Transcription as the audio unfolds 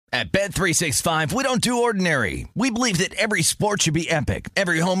At Bet365, we don't do ordinary. We believe that every sport should be epic.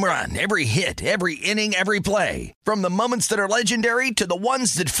 Every home run, every hit, every inning, every play. From the moments that are legendary to the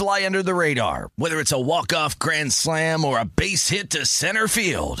ones that fly under the radar. Whether it's a walk-off grand slam or a base hit to center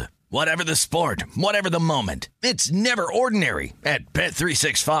field. Whatever the sport, whatever the moment. It's never ordinary at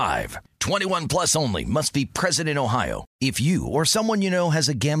Bet365. 21 plus only. Must be present in Ohio. If you or someone you know has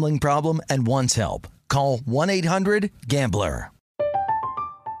a gambling problem and wants help, call 1-800-GAMBLER.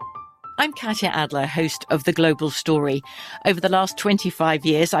 I'm Katya Adler, host of The Global Story. Over the last 25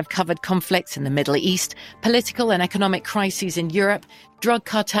 years, I've covered conflicts in the Middle East, political and economic crises in Europe, drug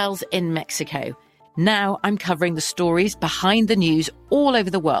cartels in Mexico. Now I'm covering the stories behind the news all over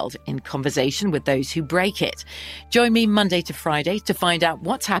the world in conversation with those who break it. Join me Monday to Friday to find out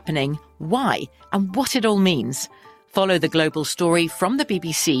what's happening, why, and what it all means. Follow The Global Story from the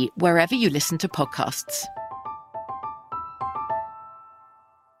BBC wherever you listen to podcasts.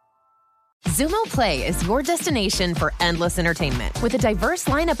 Xumo Play is your destination for endless entertainment. With a diverse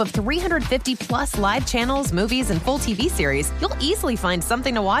lineup of 350-plus live channels, movies, and full TV series, you'll easily find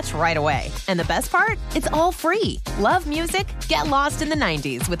something to watch right away. And the best part? It's all free. Love music? Get lost in the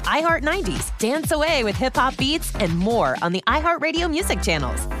 90s with iHeart 90s, dance away with hip-hop beats, and more on the iHeartRadio music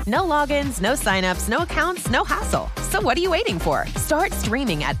channels. No logins, no signups, no accounts, no hassle. So what are you waiting for? Start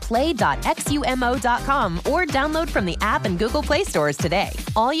streaming at play.xumo.com or download from the app and Google Play stores today.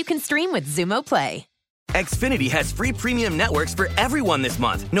 All you can stream with Xumo Play. Xfinity has free premium networks for everyone this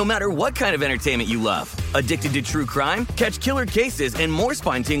month, no matter what kind of entertainment you love. Addicted to true crime? Catch killer cases and more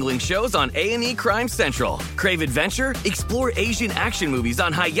spine-tingling shows on A&E Crime Central. Crave adventure? Explore Asian action movies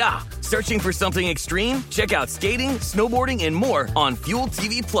on Hi-YAH. Searching for something extreme? Check out skating, snowboarding, and more on Fuel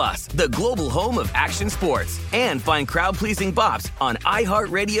TV Plus, the global home of action sports. And find crowd-pleasing bops on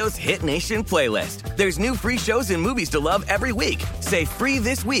iHeartRadio's Hit Nation playlist. There's new free shows and movies to love every week. Say free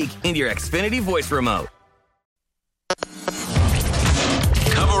this week in your Xfinity voice remote.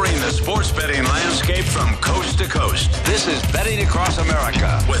 Covering the sports betting landscape from coast to coast. This is Betting Across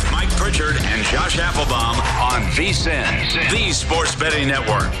America with Mike Pritchard and Josh Applebaum on VSiN, the Sports Betting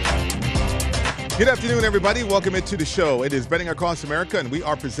Network. Good afternoon, everybody. Welcome into the show. It is Betting Across America, and we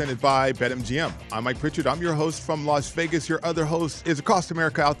are presented by BetMGM. I'm Mike Pritchard. I'm your host from Las Vegas. Your other host is across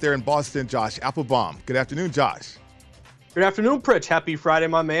America out there in Boston, Josh Applebaum. Good afternoon, Josh. Good afternoon, Pritch. Happy Friday,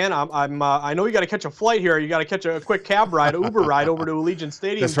 my man. I know you got to catch a flight here. You got to catch a quick cab ride, Uber ride over to Allegiant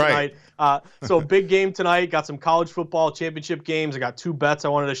Stadium tonight. Right. So big game tonight. Got some college football championship games. I got two bets I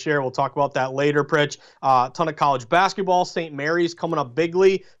wanted to share. We'll talk about that later, Pritch. Ton of college basketball. St. Mary's coming up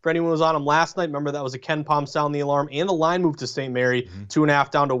bigly. For anyone who was on them last night, remember that was a Ken Pom sound the alarm, and the line moved to St. Mary.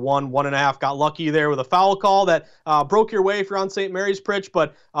 2.5 down to 1, 1.5. Got lucky there with a foul call that broke your way if you're on St. Mary's, Pritch.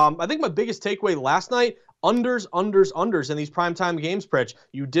 But I think my biggest takeaway last night, unders in these primetime games, Pritch.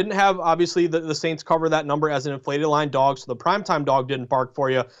 You didn't have, obviously, the Saints cover that number as an inflated line dog, so the primetime dog didn't bark for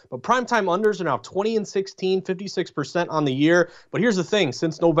you. But primetime unders are now 20-16, 56% on the year. But here's the thing.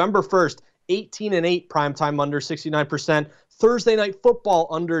 Since November 1st, 18-8 primetime unders, 69%. Thursday night football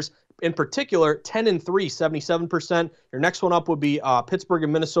unders, in particular, 10-3, 77%. Your next one up would be Pittsburgh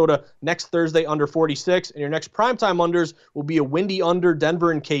and Minnesota next Thursday, under 46. And your next primetime unders will be a windy under Denver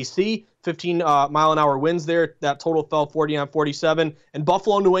and KC, 15-mile-an-hour winds there. That total fell 49-47. And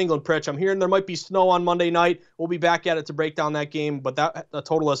Buffalo, New England, Pritch. I'm hearing there might be snow on Monday night. We'll be back at it to break down that game, but the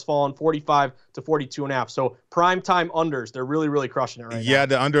total has fallen 45 to 42.5. So primetime unders, they're really, really crushing it right now. Yeah,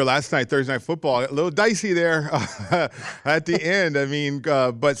 the under last night, Thursday Night Football, a little dicey there at the end. I mean,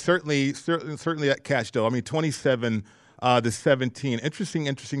 but certainly that cash though. I mean, 27 to 17.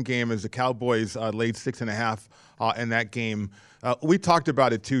 Interesting game as the Cowboys laid 6.5 in that game. We talked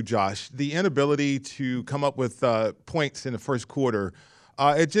about it too, Josh. The inability to come up with points in the first quarter,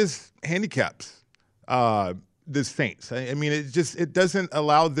 it just handicaps the Saints. I mean, it doesn't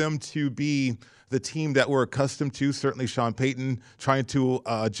allow them to be the team that we're accustomed to. Certainly, Sean Payton trying to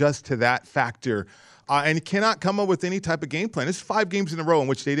adjust to that factor. And cannot come up with any type of game plan. It's 5 games in a row in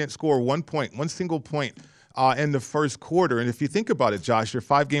which they didn't score one single point in the first quarter. And if you think about it, Josh, your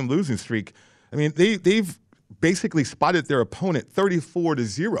 5-game losing streak, I mean, they've basically spotted their opponent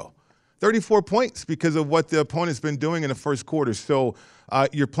 34-0. 34 points because of what the opponent's been doing in the first quarter. So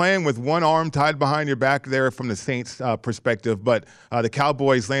you're playing with one arm tied behind your back there from the Saints' perspective, but the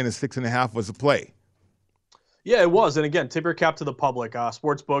Cowboys laying at 6.5 was a play. Yeah, it was. And again, tip your cap to the public.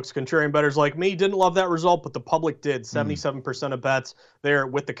 Sports books, contrarian bettors like me didn't love that result, but the public did. 77% of bets there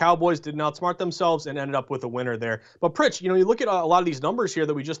with the Cowboys did not outsmart themselves and ended up with a winner there. But Pritch, you look at a lot of these numbers here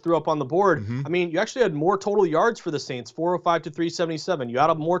that we just threw up on the board. I mean, you actually had more total yards for the Saints, 405 to 377. You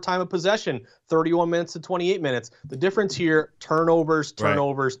had more time of possession, 31 minutes to 28 minutes. The difference here, turnovers,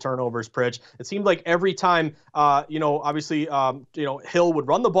 Pritch. It seemed like every time, obviously, Hill would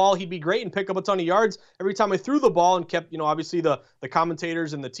run the ball, he'd be great and pick up a ton of yards. Every time I threw the ball and kept, obviously the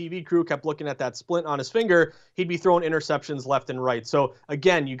commentators and the TV crew kept looking at that splint on his finger, he'd be throwing interceptions left and right. So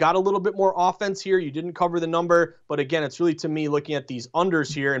again, you got a little bit more offense here. You didn't cover the number, but again, it's really to me looking at these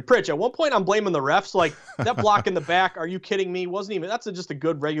unders here. And Pritch, at one point I'm blaming the refs, like that block in the back. Are you kidding me? That's just a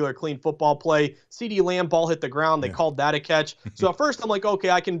good regular clean football play. CeeDee Lamb ball hit the ground. They called that a catch. So at first I'm like, okay,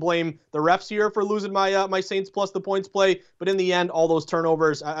 I can blame the refs here for losing my Saints plus the points play. But in the end, all those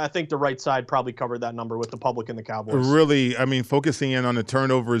turnovers, I think the right side probably covered that number with the public and the Cowboys. Really, I mean, focusing in on the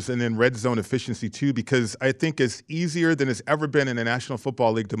turnovers and then red zone efficiency too, because I think it's easier than it's ever been in the National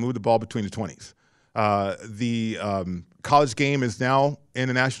Football League to move the ball between the 20s. The college game is now in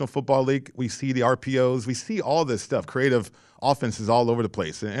the National Football League. We see the RPOs. We see all this stuff, creative offenses all over the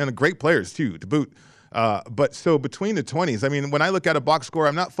place, and great players too, to boot. But so between the 20s, I mean, when I look at a box score,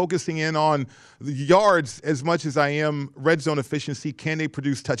 I'm not focusing in on the yards as much as I am red zone efficiency. Can they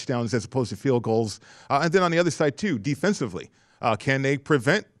produce touchdowns as opposed to field goals? And then on the other side too, defensively. Can they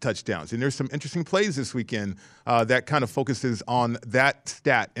prevent touchdowns? And there's some interesting plays this weekend that kind of focuses on that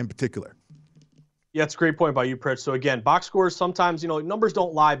stat in particular. Yeah, it's a great point by you, Pritch. So again, box scores sometimes, numbers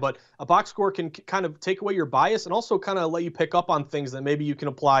don't lie, but a box score can kind of take away your bias and also kind of let you pick up on things that maybe you can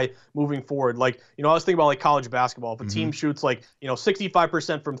apply moving forward. Like, I was thinking about like college basketball. If a team shoots like,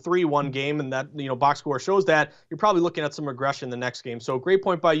 65% from three one game and that, box score shows that, you're probably looking at some regression the next game. So great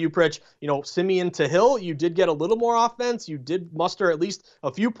point by you, Pritch. Simeon to Hill, you did get a little more offense. You did muster at least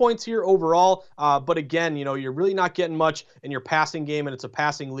a few points here overall. But again, you're really not getting much in your passing game, and it's a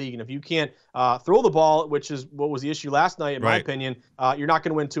passing league. And if you can't throw the ball, which is what was the issue last night, in my opinion, you're not going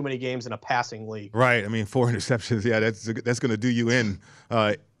to win too many games in a passing league. Right. I mean, 4 interceptions, yeah, that's going to do you in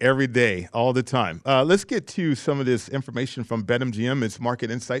every day, all the time. Let's get to some of this information from BetMGM. It's Market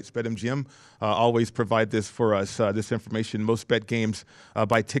Insights. BetMGM always provide this for us, this information. Most bet games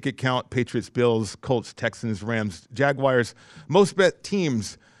by ticket count: Patriots, Bills, Colts, Texans, Rams, Jaguars. Most bet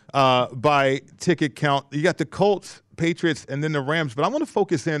teams by ticket count. You got the Colts, Patriots, and then the Rams. But I want to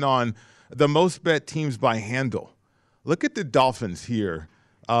focus in on the most bet teams by handle. Look at the Dolphins here.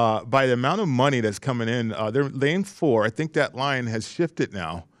 By the amount of money that's coming in, they're laying 4. I think that line has shifted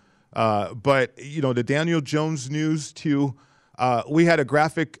now. But, the Daniel Jones news, too. We had a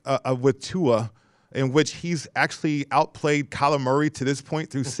graphic with Tua in which he's actually outplayed Kyler Murray to this point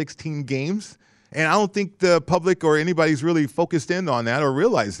through 16 games. And I don't think the public or anybody's really focused in on that or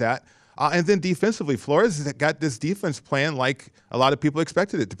realized that. And then defensively, Flores has got this defense playing like a lot of people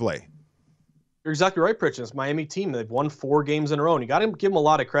expected it to play. You're exactly right, Pritch. It's Miami team. They've won 4 games in a row, and you got to give them a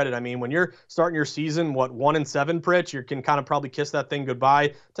lot of credit. I mean, when you're starting your season, 1-7, Pritch, you can kind of probably kiss that thing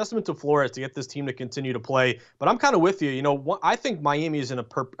goodbye. Testament to Flores to get this team to continue to play. But I'm kind of with you. I think Miami is in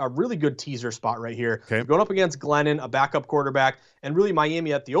a really good teaser spot right here. Okay. Going up against Glennon, a backup quarterback, and really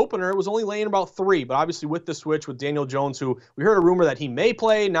Miami at the opener was only laying about 3. But obviously with the switch with Daniel Jones, who we heard a rumor that he may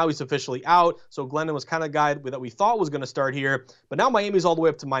play, now he's officially out. So Glennon was kind of a guy that we thought was going to start here. But now Miami's all the way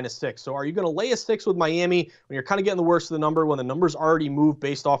up to -6. So are you going to lay a 6 with Miami when you're kind of getting the worst of the number, when the number's already moved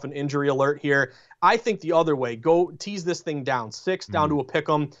based off an injury alert here? I think the other way, go tease this thing down, 6 down to a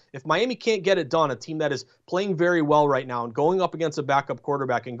pick'em. If Miami can't get it done, a team that is playing very well right now and going up against a backup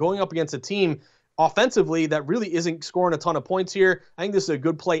quarterback and going up against a team offensively that really isn't scoring a ton of points here, I think this is a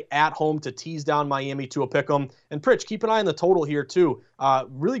good play at home to tease down Miami to a pick'em. And Pritch, keep an eye on the total here too.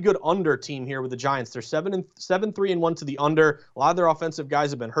 Really good under team here with the Giants. They're 7-3-1 to the under. A lot of their offensive guys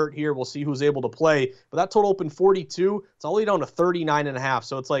have been hurt here. We'll see who's able to play. But that total opened 42. It's all the way down to 39.5.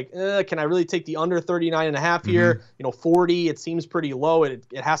 So it's like, can I really take the under 39.5 here? 40, it seems pretty low. It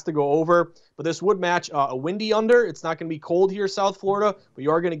has to go over. But this would match a windy under. It's not going to be cold here, South Florida, but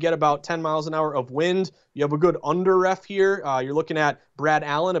you are going to get about 10 miles an hour of wind. You have a good under ref here. You're looking at Brad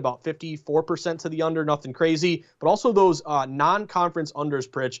Allen, about 54% to the under, nothing crazy. But also those non-conference unders,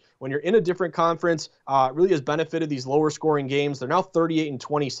 Pritch, when you're in a different conference, really has benefited these lower scoring games. They're now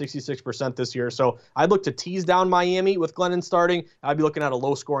 38-20, 66% this year. So I'd look to tease down Miami with Glennon starting. I'd be looking at a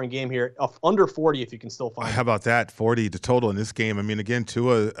low scoring game here, under 40 if you can still find it. How about that? 40 to total in this game. I mean, again,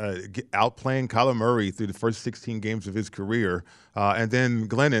 Tua outplaying Kyler Murray through the first 16 games of his career. And then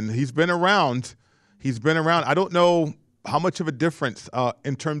Glennon, he's been around. I don't know how much of a difference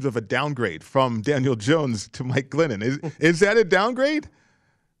in terms of a downgrade from Daniel Jones to Mike Glennon? Is that a downgrade?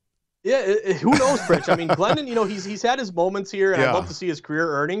 Yeah, who knows, Pritch? I mean, Glennon, he's had his moments here, and I'd love to see his career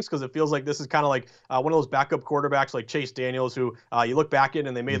earnings because it feels like this is kind of like one of those backup quarterbacks like Chase Daniels, who you look back in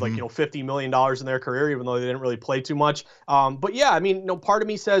and they made $50 million in their career, even though they didn't really play too much. But yeah, I mean, part of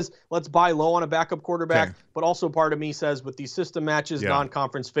me says let's buy low on a backup quarterback, but also part of me says with these system matches,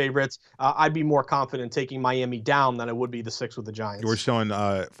 non-conference favorites, I'd be more confident taking Miami down than I would be the 6 with the Giants. We're showing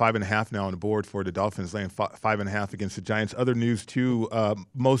 5.5 now on the board for the Dolphins, laying 5.5 against the Giants. Other news too,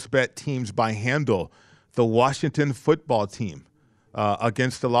 most bet teams by handle, the Washington football team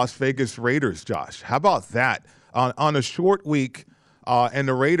against the Las Vegas Raiders. Josh, how about that on a short week, and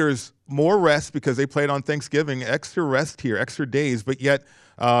the Raiders more rest because they played on Thanksgiving, extra rest here, extra days, but yet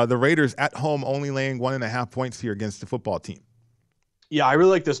the Raiders at home only laying 1.5 points here against the football team. Yeah, I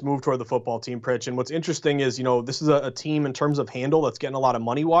really like this move toward the football team, Pritch. And what's interesting is, this is a team in terms of handle that's getting a lot of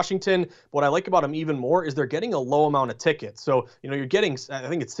money, Washington. What I like about them even more is they're getting a low amount of tickets. So, you're getting, I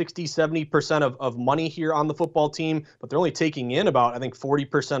think it's 60-70% of money here on the football team, but they're only taking in about, I think,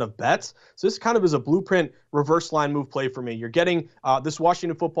 40% of bets. So this kind of is a blueprint reverse line move play for me. You're getting this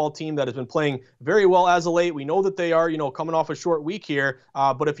Washington football team that has been playing very well as of late. We know that they are, coming off a short week here.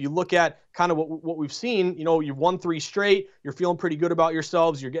 But if you look at kind of what we've seen, you've won 3 straight. You're feeling pretty good about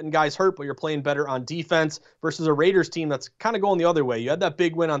yourselves. You're getting guys hurt, but you're playing better on defense versus a Raiders team that's kind of going the other way. You had that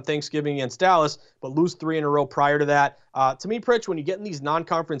big win on Thanksgiving against Dallas, but lose 3 in a row prior to that. To me, Pritch, when you get in these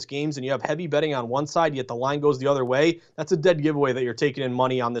non-conference games and you have heavy betting on one side, yet the line goes the other way, that's a dead giveaway that you're taking in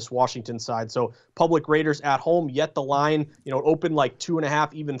money on this Washington side. So public Raiders at home, yet the line, opened like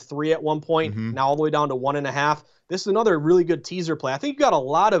 2.5, even 3 at one point, now all the way down to 1.5. This is another really good teaser play. I think you've got a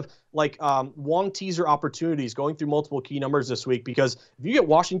lot of long teaser opportunities going through multiple key numbers this week, because if you get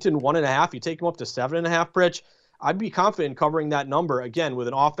Washington 1.5, you take them up to 7.5, Pritch, I'd be confident in covering that number, again, with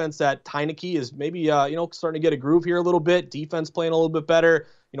an offense that Heineke is maybe, starting to get a groove here a little bit, defense playing a little bit better.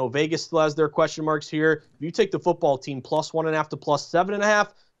 Vegas still has their question marks here. If you take the football team plus 1.5 to plus 7.5,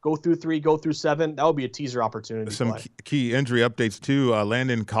 go through 3, go through 7, that would be a teaser opportunity. Some key injury updates, too.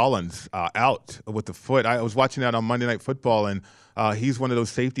 Landon Collins out with the foot. I was watching that on Monday Night Football, and he's one of those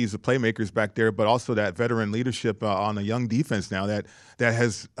safeties, the playmakers back there, but also that veteran leadership on a young defense now that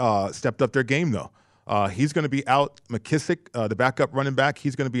has stepped up their game, though. He's going to be out. McKissick, the backup running back,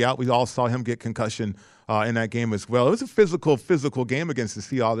 he's going to be out. We all saw him get concussion in that game as well. It was a physical game against the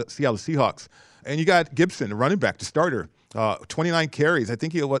Seattle Seahawks. And you got Gibson, the running back, the starter, 29 carries. I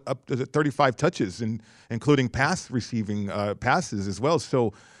think he went up to 35 touches, including pass receiving passes as well.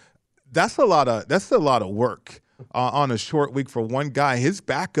 So that's a lot of work on a short week for one guy. His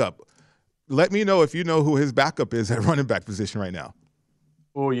backup. Let me know if you know who his backup is at running back position right now.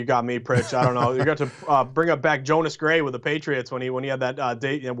 Oh, you got me, Pritch. I don't know. You got to bring up back Jonas Gray with the Patriots when he had that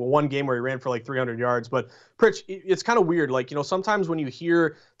day, one game where he ran for like 300 yards. But Pritch, it's kind of weird. Sometimes when you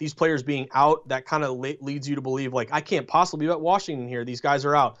hear these players being out, that kind of leads you to believe, I can't possibly bet Washington here. These guys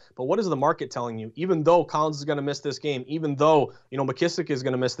are out. But what is the market telling you? Even though Collins is going to miss this game, even though, McKissick is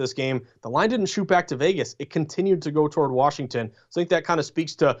going to miss this game, the line didn't shoot back to Vegas. It continued to go toward Washington. So I think that kind of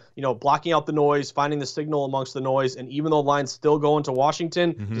speaks to, blocking out the noise, finding the signal amongst the noise. And even though the line's still going to Washington,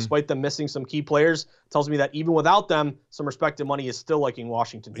 despite them missing some key players, tells me that even without them, some respected money is still liking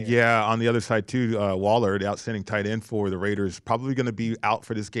Washington here. Yeah, on the other side, too, Waller, the outstanding tight end for the Raiders, probably going to be out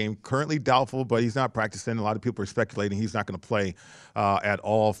for this game. Currently doubtful, but he's not practicing. A lot of people are speculating he's not going to play at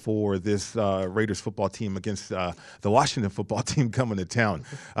all for this Raiders football team against the Washington football team coming to town.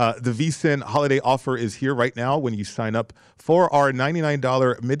 The VSiN holiday offer is here right now. When you sign up for our $99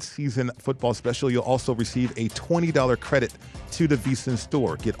 midseason football special, you'll also receive a $20 credit to the VSiN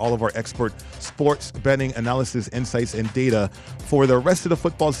store. Get all of our expert sports betting analysis, insights, and data for the rest of the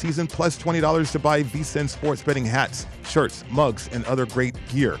football season, plus $20 to buy VSiN sports betting hats, shirts, mugs, and other great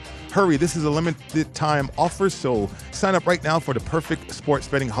gear. Hurry, this is a limited time offer, so sign up right now for the perfect sports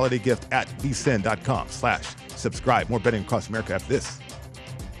betting holiday gift at vsin.com/subscribe. More betting across America after this.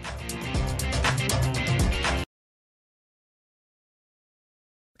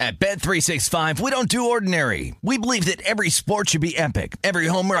 At Bet365, we don't do ordinary. We believe that every sport should be epic. Every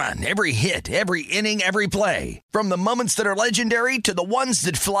home run, every hit, every inning, every play. From the moments that are legendary to the ones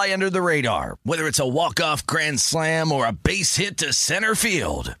that fly under the radar. Whether it's a walk-off grand slam or a base hit to center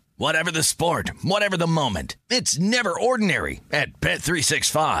field. Whatever the sport, whatever the moment. It's never ordinary at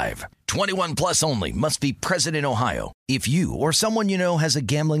Bet365. 21 plus only. Must be present in Ohio. If you or someone you know has a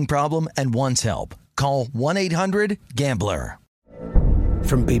gambling problem and wants help, call 1-800-GAMBLER.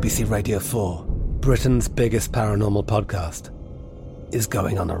 From BBC Radio 4, Britain's biggest paranormal podcast is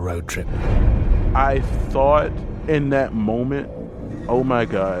going on a road trip. I thought In that moment, oh my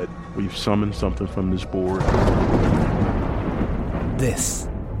God, we've summoned something from this board. This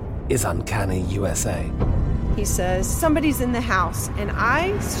is Uncanny USA. He says, somebody's in the house, and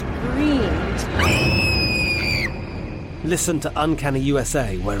I screamed. Listen to Uncanny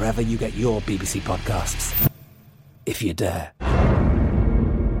USA wherever you get your BBC podcasts, if you dare.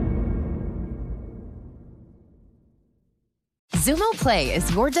 Xumo Play is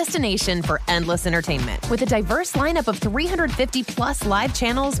your destination for endless entertainment. With a diverse lineup of 350-plus live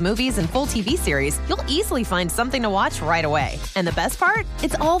channels, movies, and full TV series, you'll easily find something to watch right away. And the best part?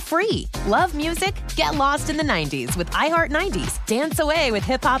 It's all free. Love music? Get lost in the 90s with iHeart 90s, dance away with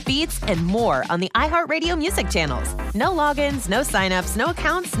hip-hop beats, and more on the iHeartRadio music channels. No logins, no signups, no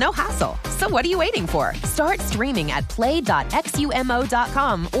accounts, no hassle. So what are you waiting for? Start streaming at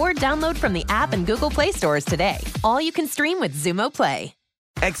play.xumo.com or download from the app and Google Play stores today. All you can stream with Xumo Play.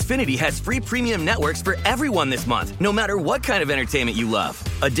 Xfinity has free premium networks for everyone this month, no matter what kind of entertainment you love.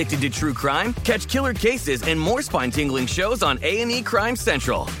 Addicted to true crime? Catch killer cases and more spine-tingling shows on A&E Crime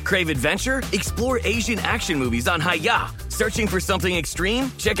Central. Crave adventure? Explore Asian action movies on Hi-YAH. Searching for something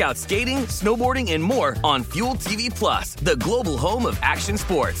extreme? Check out skating, snowboarding, and more on Fuel TV Plus, the global home of action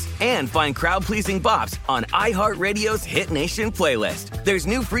sports. And find crowd-pleasing bops on iHeartRadio's Hit Nation playlist. There's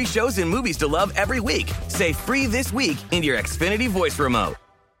new free shows and movies to love every week. Say free this week in your Xfinity voice remote.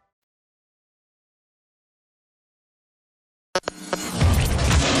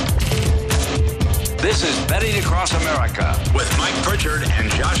 This is Betting Across America with Mike Pritchard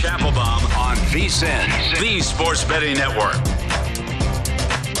and Josh Applebaum on VSiN, the Sports Betting Network.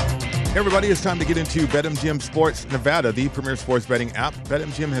 Hey everybody, it's time to get into BetMGM Sports Nevada, the premier sports betting app.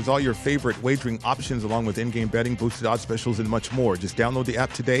 BetMGM has all your favorite wagering options along with in-game betting, boosted odds specials, and much more. Just download the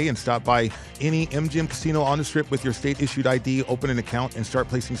app today and stop by any MGM casino on the Strip with your state-issued ID, open an account, and start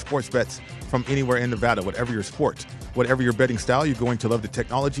placing sports bets from anywhere in Nevada. Whatever your sport, whatever your betting style, you're going to love the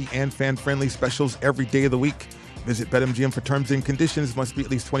technology and fan-friendly specials every day of the week. Visit BetMGM for terms and conditions. Must be at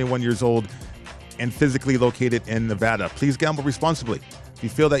least 21 years old and physically located in Nevada. Please gamble responsibly. If you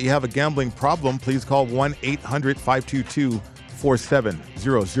feel that you have a gambling problem, please call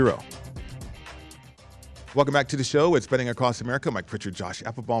 1-800-522-4700. Welcome back to the show. It's Betting Across America. Mike Pritchard, Josh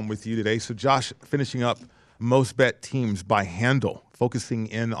Applebaum with you today. So Josh, finishing up most bet teams by handle, focusing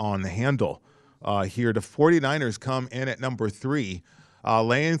in on the handle. Here, the 49ers come in at number 3,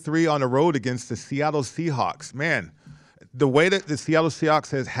 laying 3 on the road against the Seattle Seahawks. Man, the way that the Seattle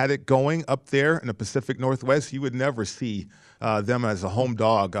Seahawks has had it going up there in the Pacific Northwest, you would never see them as a home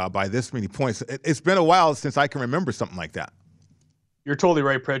dog by this many points. It's been a while since I can remember something like that. You're totally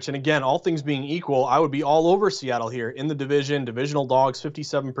right, Pritch. And again, all things being equal, I would be all over Seattle here in the division. Divisional dogs,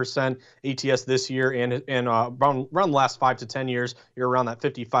 57% ATS this year, and around the last 5 to 10 years, you're around that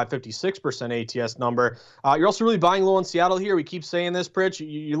 55, 56% ATS number. You're also really buying low on Seattle here. We keep saying this, Pritch.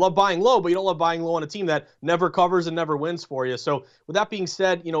 You love buying low, but you don't love buying low on a team that never covers and never wins for you. So with that being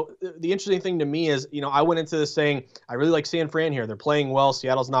said, the interesting thing to me is, I went into this saying, I really like San Fran here. They're playing well.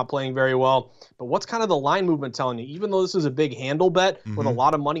 Seattle's not playing very well. But what's kind of the line movement telling you? Even though this is a big handle bet with a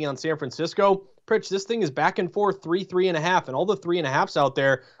lot of money on San Francisco, Pritch, this thing is back and forth, 3.5, and all the 3.5s out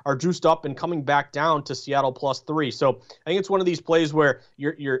there are juiced up and coming back down to Seattle +3. So I think it's one of these plays where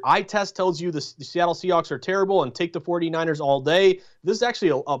your eye test tells you the Seattle Seahawks are terrible and take the 49ers all day. This is actually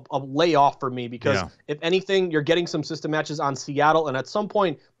a layoff for me because if anything, you're getting some system matches on Seattle, and at some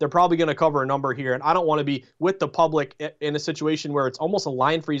point, they're probably going to cover a number here, and I don't want to be with the public in a situation where it's almost a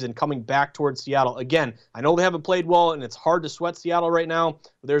line freeze and coming back towards Seattle. Again, I know they haven't played well, and it's hard to sweat Seattle right now,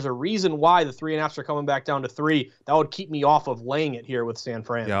 but there's a reason why the 3.5s are coming back down to 3. That would keep me off of laying it here with San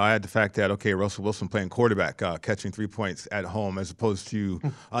Fran. Yeah, I had the fact that, Russell Wilson playing quarterback, catching 3 points at home as opposed to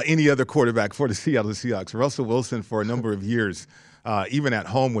any other quarterback for the Seattle Seahawks. Russell Wilson, for a number of years, even at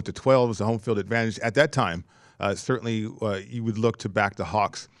home with the 12s, the home field advantage at that time, certainly you would look to back the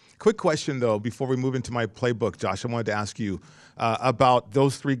Hawks. Quick question, though, before we move into my playbook, Josh. I wanted to ask you about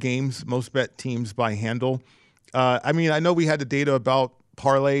those 3 games, most bet teams by handle. I know we had the data about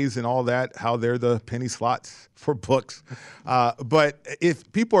parlays and all that, how they're the penny slots for books. But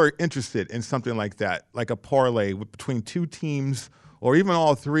if people are interested in something like that, like a parlay between 2 teams or even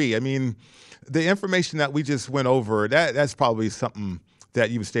all 3, the information that we just went over, that's probably something that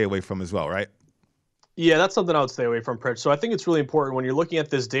you would stay away from as well, right? Yeah, that's something I would stay away from, Pritch. So I think it's really important when you're looking at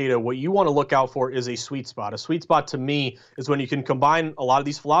this data, what you want to look out for is a sweet spot. A sweet spot to me is when you can combine a lot of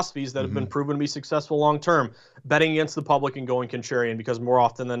these philosophies that have been proven to be successful long-term, betting against the public and going contrarian, because more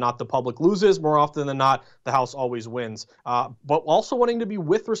often than not, the public loses. More often than not, the house always wins. But also wanting to be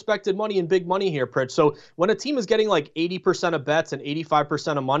with respected money and big money here, Pritch. So when a team is getting like 80% of bets and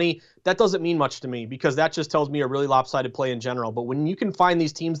 85% of money, that doesn't mean much to me, because that just tells me a really lopsided play in general. But when you can find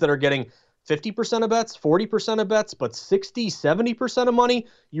these teams that are getting 50% of bets, 40% of bets, but 60, 70% of money,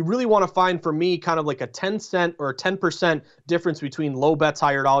 you really want to find, for me, kind of like a 10 cent or a 10% difference between low bets,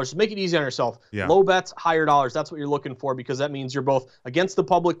 higher dollars. Just make it easy on yourself. Yeah. Low bets, higher dollars. That's what you're looking for, because that means you're both against the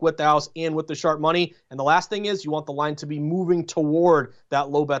public with the house and with the sharp money. And the last thing is you want the line to be moving toward that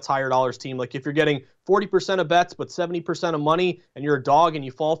low bets, higher dollars team. Like if you're getting 40% of bets, but 70% of money, and you're a dog and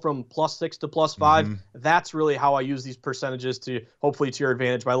you fall from +6 to +5, that's really how I use these percentages to hopefully to your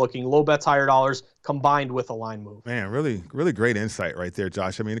advantage by looking low bets, higher dollars combined with a line move. Man, really, really great insight right there,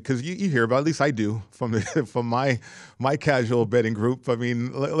 Josh. I mean, because you hear about, at least I do, from my casual betting group. I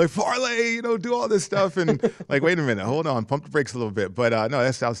mean, like parlay, do all this stuff, and like, wait a minute, hold on, pump the brakes a little bit. But no,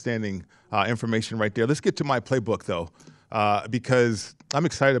 that's outstanding information right there. Let's get to my playbook though. Because I'm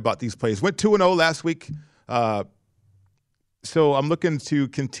excited about these plays. Went 2-0 last week, so I'm looking to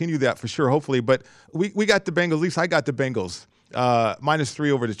continue that for sure, hopefully. But we got the Bengals, at least I got the Bengals,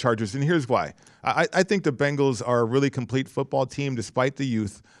 -3 over the Chargers, and here's why. I think the Bengals are a really complete football team despite the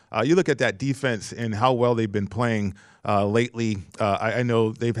youth. You look at that defense and how well they've been playing lately. I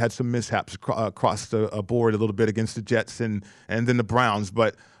know they've had some mishaps across the board a little bit against the Jets and then the Browns,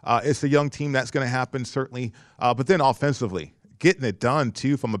 but it's a young team. That's going to happen, certainly. But then offensively, getting it done,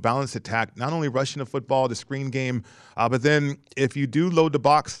 too, from a balanced attack, not only rushing the football, the screen game, but then if you do load the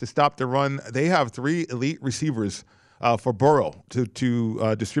box to stop the run, they have 3 elite receivers for Burrow to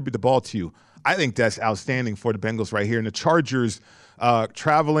distribute the ball to you. I think that's outstanding for the Bengals right here. And the Chargers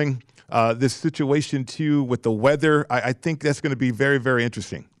traveling, this situation, too, with the weather, I think that's going to be very, very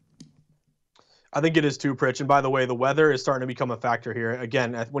interesting. I think it is too, Pritch. And by the way, the weather is starting to become a factor here.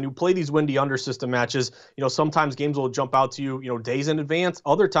 Again, when you play these windy undersystem matches, sometimes games will jump out to you, days in advance.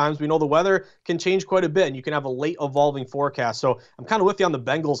 Other times, we know the weather can change quite a bit, and you can have a late evolving forecast. So I'm kind of with you on the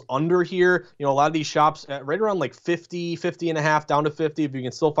Bengals under here. A lot of these shops right around like 50, 50 and a half, down to 50. If you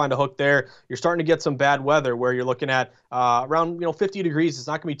can still find a hook there, you're starting to get some bad weather where you're looking at around 50 degrees. It's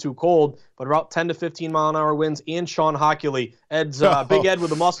not going to be too cold, but about 10 to 15 mile an hour winds. And Sean Hockley, Big Ed with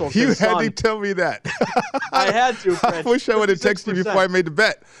the muscles. You had to tell me that. I had to, Pritch. I wish I would have texted you before I made the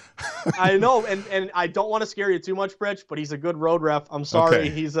bet. I know, and I don't want to scare you too much, Pritch, but he's a good road ref. I'm sorry. Okay.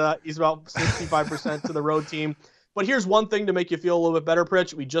 He's about 65% to the road team. But here's one thing to make you feel a little bit better,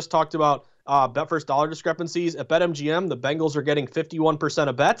 Pritch. We just talked about bet first dollar discrepancies. At BetMGM, the Bengals are getting 51%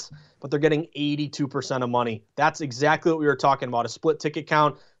 of bets, but they're getting 82% of money. That's exactly what we were talking about, a split ticket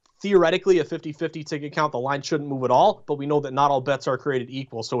count. Theoretically, a 50-50 ticket count, the line shouldn't move at all, but we know that not all bets are created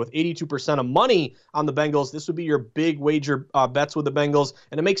equal. So with 82% of money on the Bengals, this would be your big wager bets with the Bengals.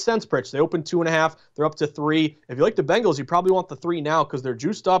 And it makes sense, Pritch. They opened 2.5. They're up to 3. If you like the Bengals, you probably want the 3 now because they're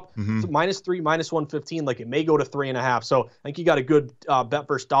juiced up. -3, -115. Like it may go to 3.5. So I think you got a good bet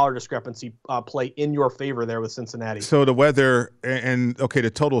versus dollar discrepancy play in your favor there with Cincinnati. So the weather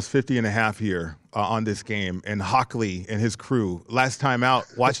the total is 50.5 here. On this game, and Hockley and his crew, last time out,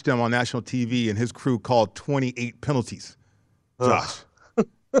 watched him on national TV, and his crew called 28 penalties. Josh,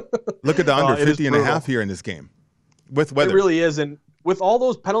 look at the under 50.5 here in this game with weather. It really is, and with all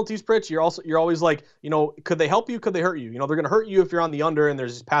those penalties, Pritch, you're always like, could they help you? Could they hurt you? They're going to hurt you if you're on the under, and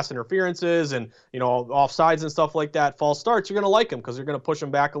there's pass interferences and offsides and stuff like that. False starts, you're going to like them because you're going to push them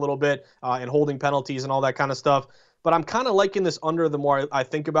back a little bit and holding penalties and all that kind of stuff. But I'm kind of liking this under the more I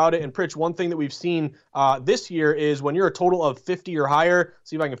think about it. And Pritch, one thing that we've seen this year is when you're a total of 50 or higher,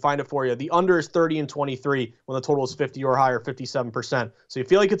 see if I can find it for you, the under is 30 and 23 when the total is 50 or higher, 57%. So you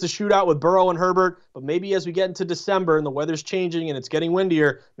feel like it's a shootout with Burrow and Herbert, but maybe as we get into December and the weather's changing and it's getting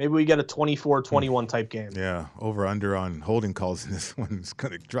windier, maybe we get a 24-21 type game. Yeah, over-under on holding calls in this one is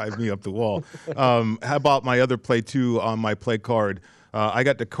going to drive me up the wall. How about my other play, too, on my play card? I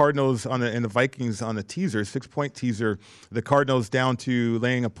got the Cardinals and the Vikings on the teaser, 6-point teaser. The Cardinals down to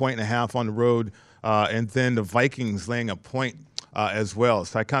laying 1.5 on the road, and then the Vikings laying a point as well.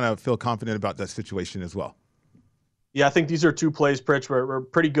 So I kind of feel confident about that situation as well. Yeah, I think these are two plays, Pritch, where we're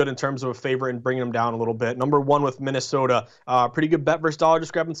pretty good in terms of a favorite and bringing them down a little bit. Number one with Minnesota, pretty good bet versus dollar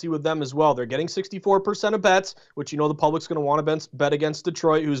discrepancy with them as well. They're getting 64% of bets, which the public's going to want to bet against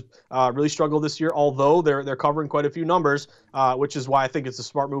Detroit, who's really struggled this year, although they're covering quite a few numbers, which is why I think it's a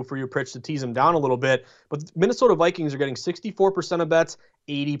smart move for you, Pritch, to tease them down a little bit. But Minnesota Vikings are getting 64% of bets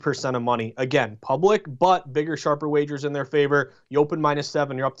 80% of money. Again, public, but bigger, sharper wagers in their favor. You open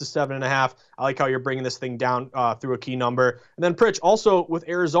 -7, you're up to 7.5. I like how you're bringing this thing down through a key number. And then, Pritch, also with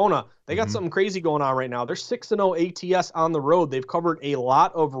Arizona, they got something crazy going on right now. They're 6-0 ATS on the road. They've covered a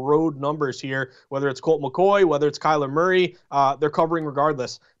lot of road numbers here, whether it's Colt McCoy, whether it's Kyler Murray. They're covering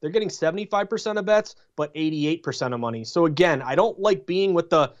regardless. They're getting 75% of bets, but 88% of money. So again, I don't like being with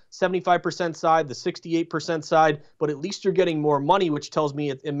the 75% side, the 68% side, but at least you're getting more money, which tells me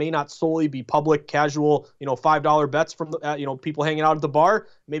it may not solely be public, casual, $5 bets from the, people hanging out at the bar.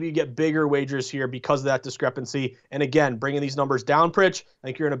 Maybe you get bigger wagers here because of that discrepancy. And again, bringing these numbers down, Pritch, I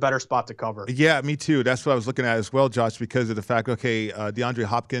think you're in a better spot to cover. Yeah, me too. That's what I was looking at as well, Josh, because of the fact, DeAndre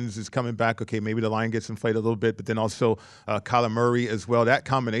Hopkins is coming back. Okay, maybe the line gets inflated a little bit, but then also Kyler Murray as well. That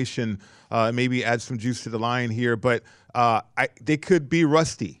combination maybe adds some juice to the line here, but they could be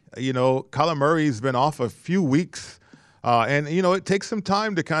rusty. Kyler Murray's been off a few weeks. And it takes some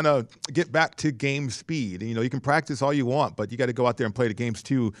time to kind of get back to game speed. You can practice all you want, but you got to go out there and play the games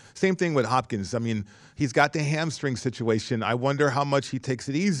too. Same thing with Hopkins. I mean, he's got the hamstring situation. I wonder how much he takes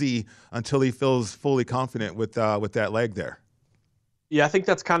it easy until he feels fully confident with that leg there. Yeah, I think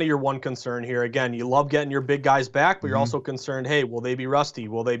that's kind of your one concern here. Again, you love getting your big guys back, but you're also concerned, hey, will they be rusty?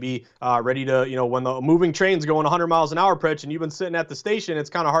 Will they be ready to, when the moving train's going 100 miles an hour, Pritch, and you've been sitting at the station, it's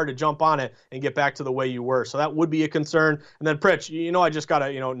kind of hard to jump on it and get back to the way you were. So that would be a concern. And then, Pritch, I just got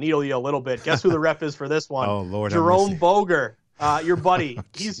to, needle you a little bit. Guess who the ref is for this one? Oh, Lord. Jerome Boger. Your buddy,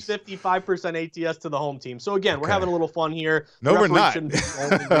 he's 55% ATS to the home team. So again, we're having a little fun here. No, we're not.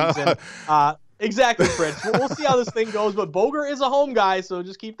 Exactly, Pritch. We'll see how this thing goes, but Boger is a home guy, so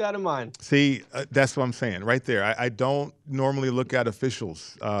just keep that in mind. See, that's what I'm saying right there. I don't normally look at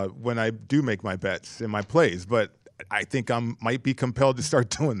officials when I do make my bets and my plays, but I think I might be compelled to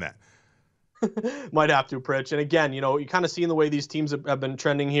start doing that. Might have to, Pritch. And again, you kind of seeing the way these teams have been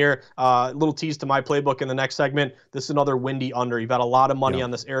trending here. Little tease to my playbook in the next segment. This is another windy under. You've had a lot of money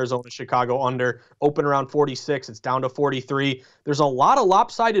on this Arizona-Chicago under. Open around 46. It's down to 43. There's a lot of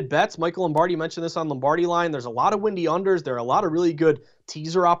lopsided bets. Michael Lombardi mentioned this on Lombardi Line. There's a lot of windy unders. There are a lot of really good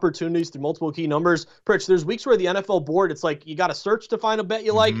teaser opportunities through multiple key numbers. Pritch, there's weeks where the NFL board, it's like you got to search to find a bet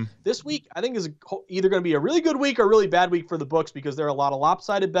you like. This week, I think is either going to be a really good week or a really bad week for the books because there are a lot of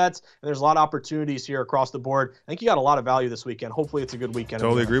lopsided bets and there's a lot of opportunities here across the board. I think you got a lot of value this weekend. Hopefully it's a good weekend.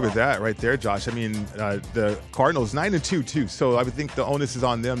 Totally agree with that right there, Josh. I mean, the Cardinals 9-2 too, so I would think the onus is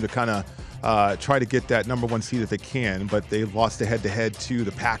on them to kind of try to get that number one seed if they can, but they lost the head-to-head to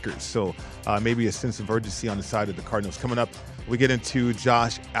the Packers. So maybe a sense of urgency on the side of the Cardinals. Coming up, we get into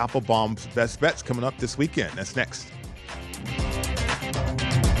Josh Applebaum's best bets coming up this weekend. That's next.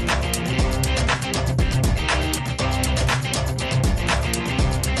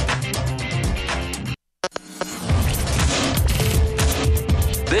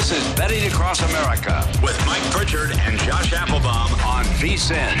 This is Betting Across America with Mike Pritchard and Josh Applebaum on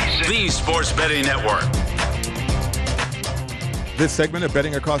VSiN, the Sports Betting Network. This segment of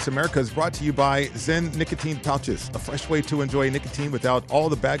Betting Across America is brought to you by Zyn Nicotine Pouches, a fresh way to enjoy nicotine without all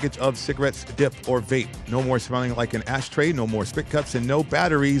the baggage of cigarettes, dip, or vape. No more smelling like an ashtray, no more spit cups, and no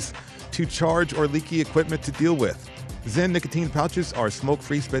batteries to charge or leaky equipment to deal with. Zyn Nicotine Pouches are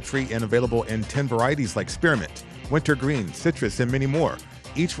smoke-free, spit-free, and available in 10 varieties like spearmint, wintergreen, citrus, and many more.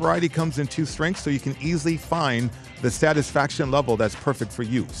 Each variety comes in 2 strengths, so you can easily find the satisfaction level that's perfect for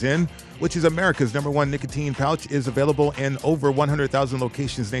you. Zyn, which is America's #1 nicotine pouch, is available in over 100,000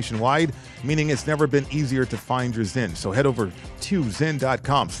 locations nationwide, meaning it's never been easier to find your Zyn. So head over to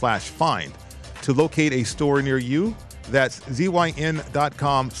zyn.com/find to locate a store near you. That's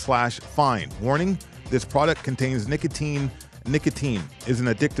zyn.com/find. Warning, this product contains nicotine. Nicotine is an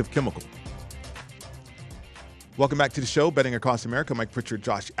addictive chemical. Welcome back to the show, Betting Across America. Mike Pritchard,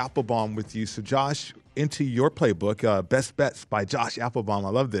 Josh Applebaum with you. So, Josh, into your playbook, Best Bets by Josh Applebaum. I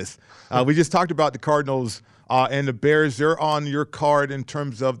love this. We just talked about the Cardinals and the Bears. They're on your card in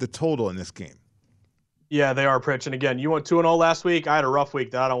terms of the total in this game. Yeah, they are, Pritch. And again, you went 2-0 last week. I had a rough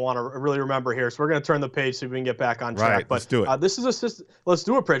week that I don't want to really remember here. So we're going to turn the page so we can get back on track. Right, let's do it. This is a system. Let's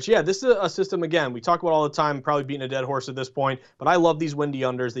do it, Pritch. Yeah, this is a system, again, we talk about all the time, probably beating a dead horse at this point. But I love these windy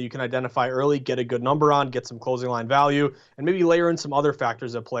unders that you can identify early, get a good number on, get some closing line value, and maybe layer in some other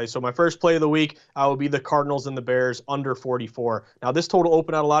factors at play. So my first play of the week will be the Cardinals and the Bears under 44. Now, this total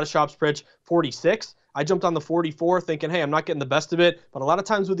opened at a lot of shops, Pritch, 46. I jumped on the 44 thinking, hey, I'm not getting the best of it. But a lot of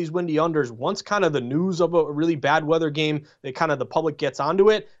times with these windy unders, once kind of the news of a really bad weather game, they kind of the public gets onto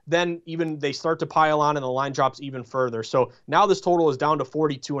it, then even they start to pile on and the line drops even further. So now this total is down to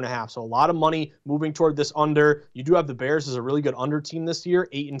 42.5. So a lot of money moving toward this under. You do have the Bears as a really good under team this year,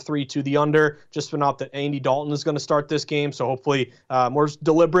 8-3 to the under. Just found out that Andy Dalton is going to start this game. So hopefully more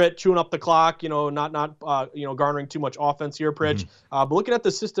deliberate, chewing up the clock, not garnering too much offense here, Pritch. But looking at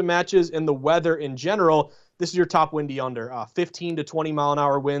the system matches and the weather in general, this is your top windy under, 15 to 20 mile an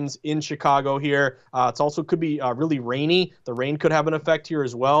hour winds in Chicago here. It's also could be really rainy. The rain could have an effect here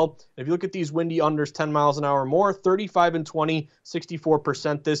as well. If you look at these windy unders, 10 miles an hour or more, 35 and 20,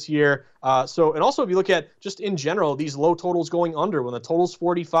 64% this year. And also if you look at just in general, these low totals going under, when the total's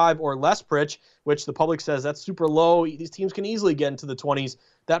 45 or less, Pritch, which the public says that's super low, these teams can easily get into the 20s.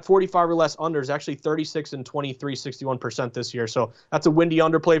 That 45 or less under is actually 36 and 23, 61% this year. So that's a windy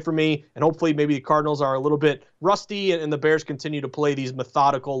underplay for me. And hopefully maybe the Cardinals are a little bit rusty and the Bears continue to play these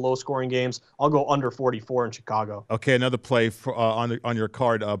methodical, low-scoring games. I'll go under 44 in Chicago. Okay, another play for, on your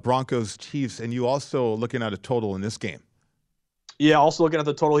card, Broncos, Chiefs, and you also looking at a total in this game. Yeah, also looking at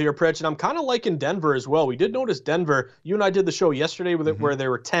the total here, Pritch, and I'm kind of liking Denver as well. We did notice Denver. You and I did the show yesterday with it where they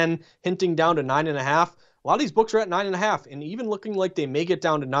were 10, hinting down to 9.5. A lot of these books are at 9.5 and even looking like they may get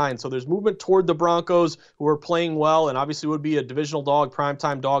down to 9. So there's movement toward the Broncos, who are playing well and obviously would be a divisional dog,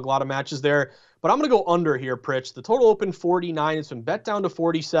 primetime dog, a lot of matches there. But I'm going to go under here, Pritch. The total opened 49. It's been bet down to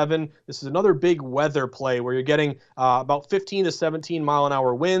 47. This is another big weather play where you're getting about 15 to 17 mile an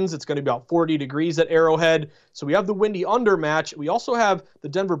hour winds. It's going to be about 40 degrees at Arrowhead. So we have the windy under match. We also have the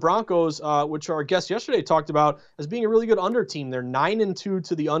Denver Broncos, which our guest yesterday talked about as being a really good under team. They're 9-2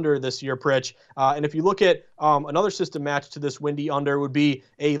 to the under this year, Pritch. And if you look at another system match to this windy under would be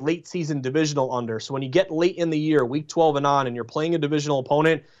a late season divisional under. So when you get late in the year, week 12 and on, and you're playing a divisional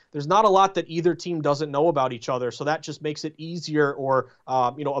opponent, there's not a lot that either team doesn't know about each other. So that just makes it easier or,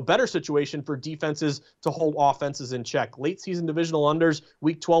 a better situation for defenses to hold offenses in check. Late season divisional unders,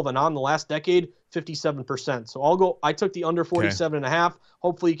 week 12 and on the last decade, 57%. So I took the under 47.5.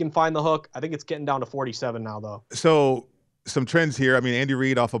 Hopefully you can find the hook. I think it's getting down to 47 now, though. So some trends here. I mean, Andy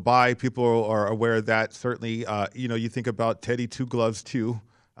Reid off a bye. People are aware of that. Certainly, you think about Teddy Two Gloves too.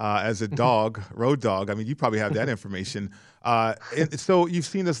 As a dog, road dog. I mean, you probably have that information. And so you've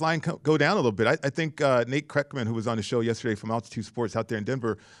seen this line go down a little bit. I think Nate Kreckman, who was on the show yesterday from Altitude Sports out there in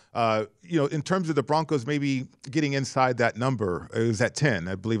Denver, in terms of the Broncos maybe getting inside that number, it was at 10,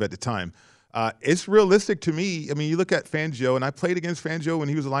 I believe, at the time. It's realistic to me. I mean, you look at Fangio, and I played against Fangio when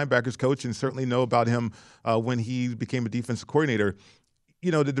he was a linebackers coach and certainly know about him when he became a defensive coordinator.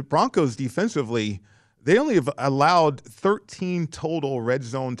 The Broncos defensively, they only have allowed 13 total red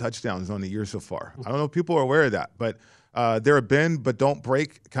zone touchdowns on the year so far. I don't know if people are aware of that, but they're a bend but don't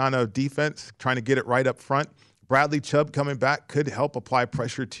break kind of defense, trying to get it right up front. Bradley Chubb coming back could help apply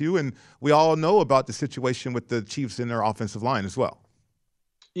pressure too, and we all know about the situation with the Chiefs in their offensive line as well.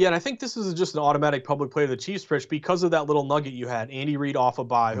 Yeah, and I think this is just an automatic public play to the Chiefs, Rich, because of that little nugget you had. Andy Reid off a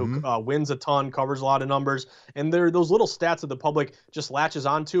bye, who wins a ton, covers a lot of numbers. And there are those little stats that the public just latches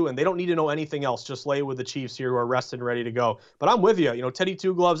onto, and they don't need to know anything else. Just lay it with the Chiefs here who are rested and ready to go. But I'm with you. Teddy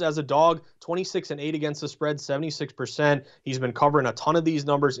Two Gloves as a dog, 26-8 against the spread, 76%. He's been covering a ton of these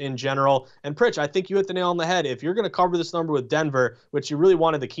numbers in general. And, Pritch, I think you hit the nail on the head. If you're going to cover this number with Denver, which you really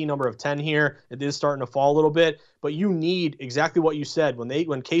wanted the key number of 10 here, it is starting to fall a little bit. But you need exactly what you said.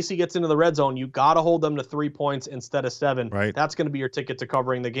 When Casey gets into the red zone, you got to hold them to 3 points instead of 7. Right. That's going to be your ticket to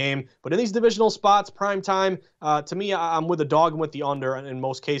covering the game. But in these divisional spots, prime time, to me, I'm with the dog and with the under in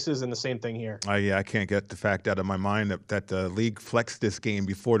most cases, and the same thing here. Yeah, I can't get the fact out of my mind that the league flexed this game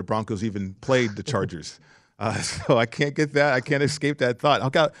before the Broncos even played the Chargers. So I can't get that. I can't escape that thought. How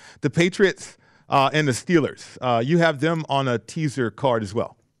about the Patriots and the Steelers? You have them on a teaser card as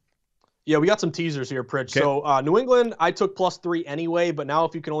well. Yeah, we got some teasers here, Pritch. Okay. So New England, I took +3 anyway, but now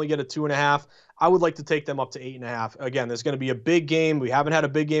if you can only get a 2.5, I would like to take them up to 8.5. Again, there's going to be a big game. We haven't had a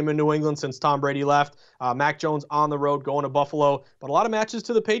big game in New England since Tom Brady left. Mac Jones on the road going to Buffalo. But a lot of matches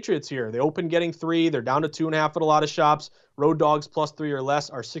to the Patriots here. They open getting 3. They're down to 2.5 at a lot of shops. Road dogs +3 or less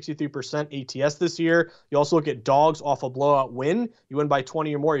are 63% ATS this year. You also look at dogs off a blowout win. You win by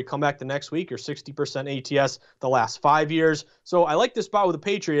 20 or more, you come back the next week, you're 60% ATS the last 5 years. So I like this spot with the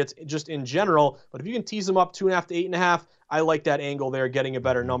Patriots just in general. But if you can tease them up 2.5 to 8.5, I like that angle there, getting a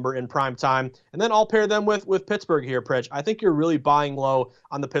better number in prime time. And then I'll pair them with Pittsburgh here, Pritch. I think you're really buying low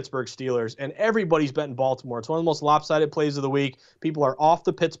on the Pittsburgh Steelers, and everybody's betting Baltimore. It's one of the most lopsided plays of the week. People are off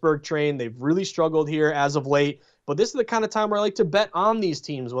the Pittsburgh train. They've really struggled here as of late. But this is the kind of time where I like to bet on these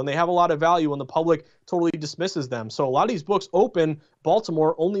teams when they have a lot of value, when the public totally dismisses them. So a lot of these books open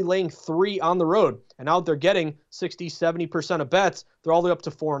Baltimore only laying 3 on the road. And now they're getting 60, 70% of bets. They're all the way up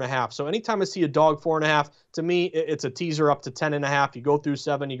to 4.5. So anytime I see a dog 4.5, to me, it's a teaser up to 10.5. You go through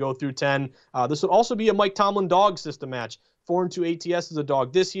 7, you go through 10. This would also be a Mike Tomlin dog system match. 4-2 ATS is a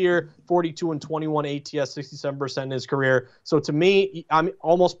dog this year, 42-21 ATS, 67% in his career. So to me, I'm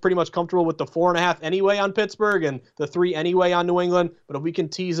almost pretty much comfortable with the 4.5 anyway on Pittsburgh and the 3 anyway on New England. But if we can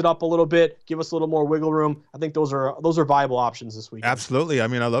tease it up a little bit, give us a little more wiggle room, I think those are viable options this week. Absolutely. I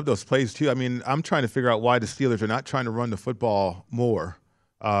mean, I love those plays too. I mean, I'm trying to figure out why the Steelers are not trying to run the football more.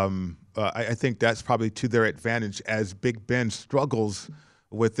 I think that's probably to their advantage as Big Ben struggles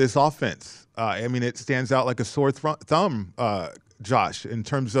with this offense. I mean, it stands out like a sore thumb, Josh, in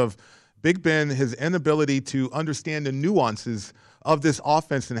terms of Big Ben, his inability to understand the nuances of this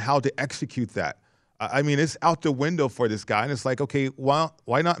offense and how to execute that. I mean, it's out the window for this guy, and it's like, okay, well,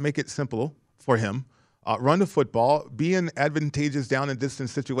 why not make it simple for him? Run the football, be in advantageous down and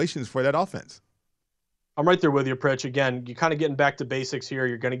distance situations for that offense. I'm right there with you, Pritch. Again, you're kind of getting back to basics here.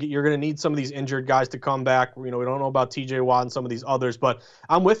 You're gonna need some of these injured guys to come back. We don't know about TJ Watt and some of these others, but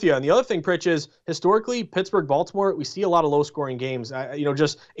I'm with you. And the other thing, Pritch, is historically Pittsburgh, Baltimore, we see a lot of low-scoring games.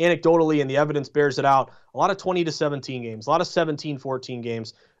 Just anecdotally, and the evidence bears it out. A lot of 20-17 games, a lot of 17-14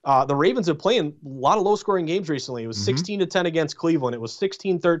 games. The Ravens have played a lot of low-scoring games recently. It was 16-10 against Cleveland. It was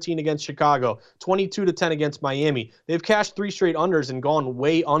 16-13 against Chicago, 22-10 against Miami. They've cashed 3 straight unders and gone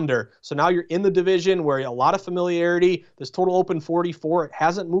way under. So now you're in the division where a lot of familiarity. This total open 44. It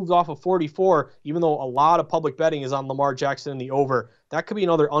hasn't moved off of 44, even though a lot of public betting is on Lamar Jackson in the over. That could be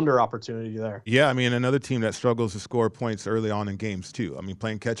another under opportunity there. Yeah, I mean, another team that struggles to score points early on in games, too. I mean,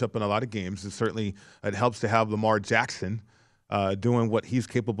 playing catch-up in a lot of games, it helps to have Lamar Jackson doing what he's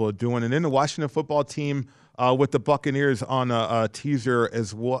capable of doing. And then the Washington football team with the Buccaneers on a teaser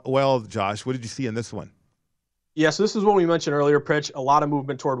as well, Josh. What did you see in this one? Yeah, so this is what we mentioned earlier, Pritch. A lot of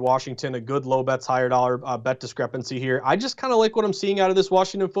movement toward Washington, a good low bets, higher dollar bet discrepancy here. I just kind of like what I'm seeing out of this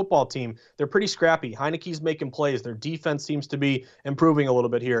Washington football team. They're pretty scrappy. Heineke's making plays. Their defense seems to be improving a little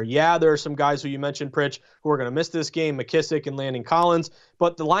bit here. Yeah, there are some guys who you mentioned, Pritch, who are going to miss this game, McKissick and Landon Collins,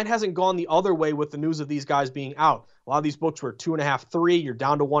 but the line hasn't gone the other way with the news of these guys being out. A lot of these books were 2.5, 3. You're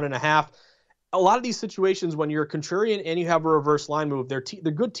down to 1.5. A lot of these situations, when you're a contrarian and you have a reverse line move, they're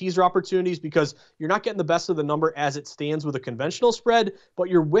good teaser opportunities because you're not getting the best of the number as it stands with a conventional spread, but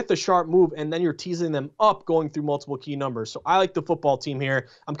you're with a sharp move, and then you're teasing them up going through multiple key numbers. So I like the football team here.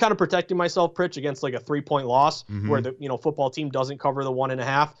 I'm kind of protecting myself, Pritch, against like a 3-point loss where the football team doesn't cover the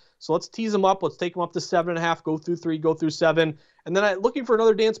 1.5. So let's tease them up. Let's take them up to 7.5, go through 3, go through 7. And then looking for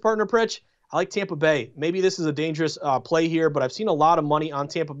another dance partner, Pritch, I like Tampa Bay. Maybe this is a dangerous play here, but I've seen a lot of money on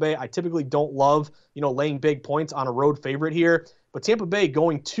Tampa Bay. I typically don't love, laying big points on a road favorite here. But Tampa Bay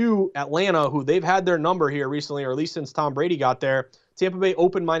going to Atlanta, who they've had their number here recently, or at least since Tom Brady got there. Tampa Bay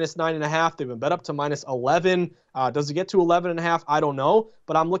open -9.5. They've been bet up to -11. Does it get to 11.5? I don't know.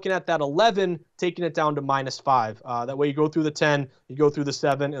 But I'm looking at that 11, taking it down to -5. That way you go through the 10, you go through the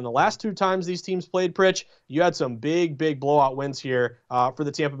 7. And the last 2 times these teams played, Pritch, you had some big blowout wins here for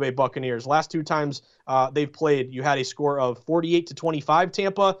the Tampa Bay Buccaneers. Last 2 times they've played, you had a score of 48-25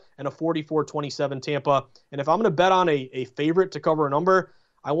 Tampa and a 44-27 Tampa. And if I'm going to bet on a favorite to cover a number,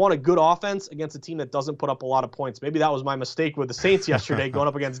 I want a good offense against a team that doesn't put up a lot of points. Maybe that was my mistake with the Saints yesterday going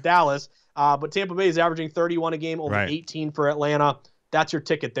up against Dallas. But Tampa Bay is averaging 31 a game, only 18 for Atlanta. That's your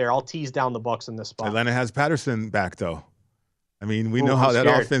ticket there. I'll tease down the Bucs in this spot. Atlanta has Patterson back, though. I mean, we know how that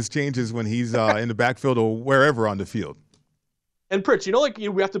offense changes when he's in the backfield or wherever on the field. And Pritch,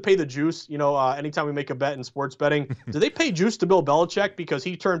 we have to pay the juice, anytime we make a bet in sports betting. Do they pay juice to Bill Belichick because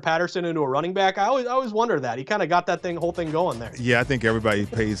he turned Patterson into a running back? I always wonder that. He kind of got that whole thing going there. Yeah, I think everybody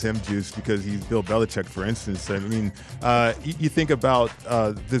pays him juice because he's Bill Belichick, for instance. I mean, you think about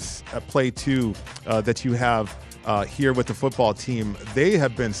this play, too, that you have here with the football team. They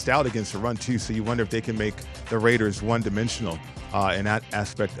have been stout against the run, too, so you wonder if they can make the Raiders one-dimensional in that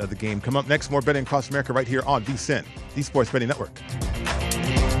aspect of the game. Come up next, more Betting Across America right here on VSiN, the Sports Betting Network.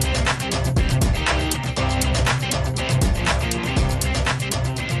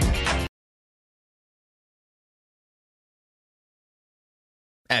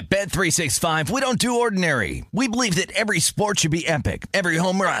 At Bet365, we don't do ordinary. We believe that every sport should be epic. Every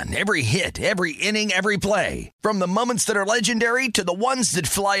home run, every hit, every inning, every play. From the moments that are legendary to the ones that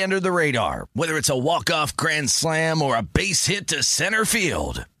fly under the radar. Whether it's a walk-off grand slam or a base hit to center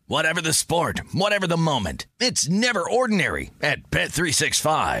field. Whatever the sport, whatever the moment. It's never ordinary at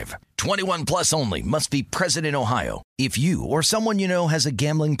Bet365. 21 plus only. Must be present in Ohio. If you or someone you know has a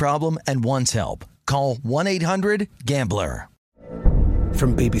gambling problem and wants help, Call 1-800-GAMBLER.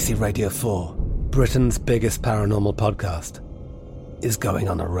 From BBC Radio 4, Britain's biggest paranormal podcast is going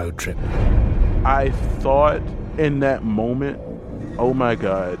on a road trip. I thought in that moment, oh my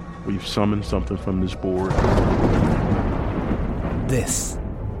God, we've summoned something from this board. This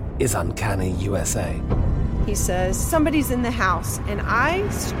is Uncanny USA. He says, somebody's in the house, and I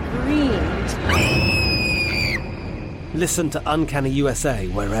screamed. Listen to Uncanny USA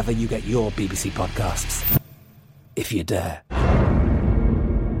wherever you get your BBC podcasts, if you dare.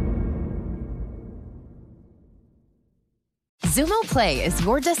 Xumo Play is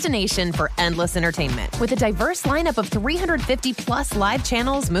your destination for endless entertainment. With a diverse lineup of 350-plus live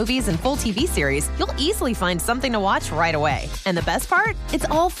channels, movies, and full TV series, you'll easily find something to watch right away. And the best part? It's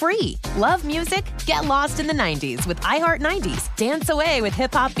all free. Love music? Get lost in the 90s with iHeart 90s, dance away with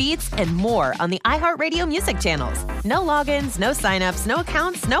hip-hop beats, and more on the iHeartRadio music channels. No logins, no signups, no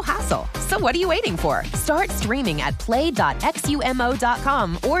accounts, no hassle. So what are you waiting for? Start streaming at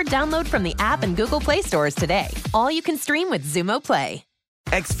play.xumo.com or download from the app and Google Play stores today. All you can stream with Xumo Play.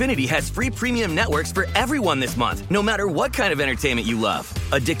 Xfinity has free premium networks for everyone this month, no matter what kind of entertainment you love.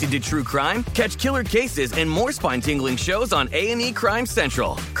 Addicted to true crime? Catch killer cases and more spine-tingling shows on A&E Crime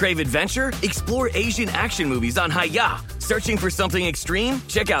Central. Crave adventure? Explore Asian action movies on Hi-YAH. Searching for something extreme?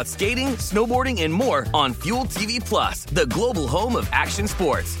 Check out skating, snowboarding, and more on Fuel TV Plus, the global home of action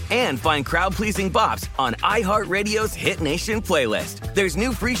sports. And find crowd-pleasing bops on iHeartRadio's Hit Nation playlist. There's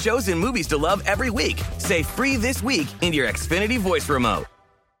new free shows and movies to love every week. Say free this week in your Xfinity voice remote.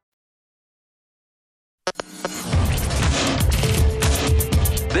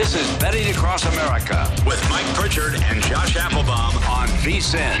 This is Betting Across America with Mike Pritchard and Josh Applebaum on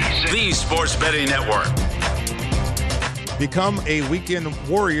VSiN, the Sports Betting Network. Become a weekend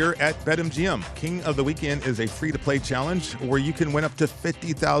warrior at BetMGM. King of the Weekend is a free-to-play challenge where you can win up to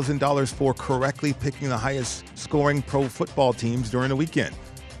 $50,000 for correctly picking the highest scoring pro football teams during the weekend.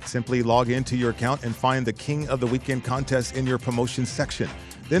 Simply log into your account and find the King of the Weekend contest in your promotions section.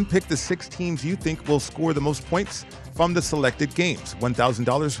 Then pick the 6 teams you think will score the most points from the selected games.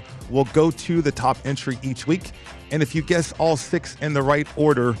 $1,000 will go to the top entry each week. And if you guess all 6 in the right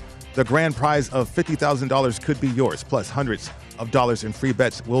order, the grand prize of $50,000 could be yours. Plus, hundreds of dollars in free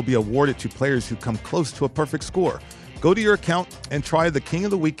bets will be awarded to players who come close to a perfect score. Go to your account and try the King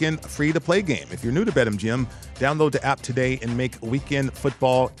of the Weekend free-to-play game. If you're new to BetMGM, download the app today and make weekend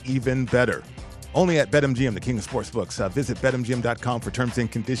football even better. Only at BetMGM, the king of sportsbooks. Visit BetMGM.com for terms and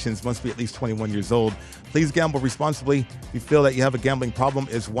conditions. Must be at least 21 years old. Please gamble responsibly. If you feel that you have a gambling problem,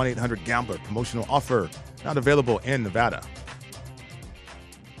 is 1-800-GAMBLER. Promotional offer not available in Nevada.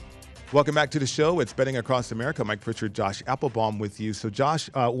 Welcome back to the show. It's Betting Across America. Mike Pritchard, Josh Applebaum with you. So, Josh,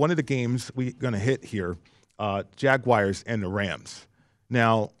 one of the games we're going to hit here, Jaguars and the Rams.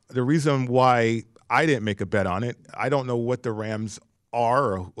 Now, the reason why I didn't make a bet on it, I don't know what the Rams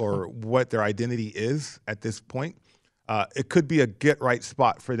are or what their identity is at this point. It could be a get-right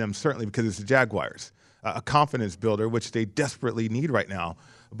spot for them, certainly, because it's the Jaguars, a confidence builder, which they desperately need right now.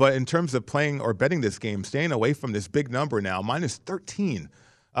 But in terms of playing or betting this game, staying away from this big number now, minus 13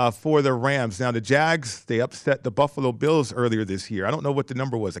 for the Rams. Now, the Jags, they upset the Buffalo Bills earlier this year. I don't know what the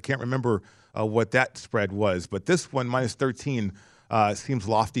number was. I can't remember what that spread was. But this one, minus 13, seems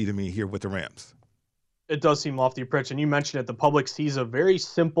lofty to me here with the Rams. It does seem lofty, Pritch, and you mentioned it. The public sees a very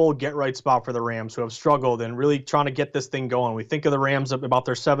simple get-right spot for the Rams, who have struggled and really trying to get this thing going. We think of the Rams about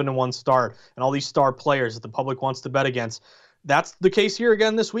their 7-1 start and all these star players that the public wants to bet against. That's the case here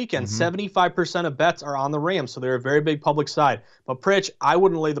again this weekend. 75% of bets are on the Rams, so they're a very big public side. But, Pritch, I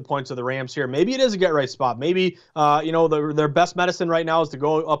wouldn't lay the points of the Rams here. Maybe it is a get-right spot. Maybe, their best medicine right now is to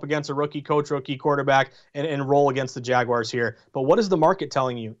go up against a rookie coach, rookie quarterback, and roll against the Jaguars here. But what is the market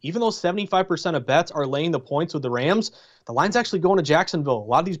telling you? Even though 75% of bets are laying the points with the Rams, the line's actually going to Jacksonville. A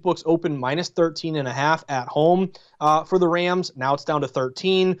lot of these books open minus 13.5 at home for the Rams. Now it's down to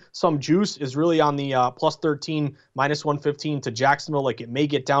 13. Some juice is really on the plus 13, minus 115 to Jacksonville. Like it may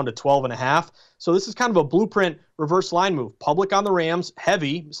get down to 12.5. So this is kind of a blueprint reverse line move. Public on the Rams,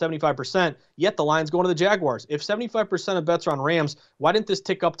 heavy, 75%, yet the line's going to the Jaguars. If 75% of bets are on Rams, why didn't this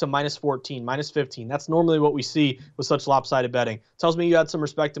tick up to minus 14, minus 15? That's normally what we see with such lopsided betting. Tells me you had some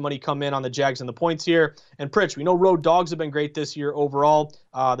respect and money come in on the Jags and the points here. And Pritch, we know road dogs have been great this year overall.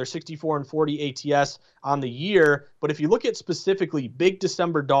 They're 64-40 ATS on the year. But if you look at specifically big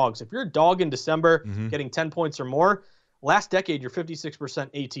December dogs, if you're a dog in December getting 10 points or more, last decade, you're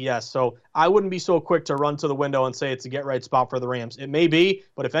 56% ATS. So I wouldn't be so quick to run to the window and say it's a get-right spot for the Rams. It may be,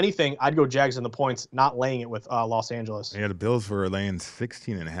 but if anything, I'd go Jags in the points, not laying it with Los Angeles. Yeah, the Bills were laying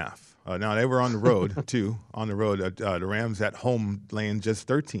 16.5. Now, they were on the road, too. On the road. The Rams at home laying just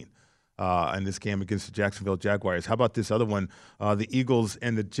 13. in this game against the Jacksonville Jaguars. How about this other one? The Eagles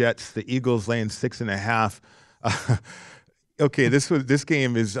and the Jets. The Eagles laying 6.5. Okay, this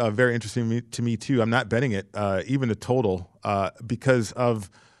game is very interesting to me too. I'm not betting it, even the total, because of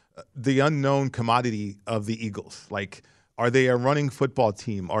the unknown commodity of the Eagles. Like, are they a running football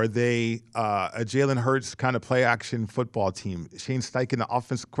team? Are they a Jalen Hurts kind of play-action football team? Shane Steichen, the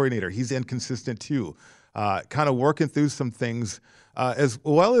offensive coordinator, he's inconsistent too. Kind of working through some things, as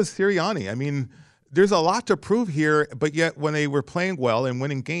well as Sirianni. I mean, there's a lot to prove here, but yet when they were playing well and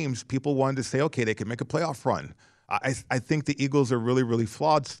winning games, people wanted to say, okay, they could make a playoff run. I think the Eagles are really, really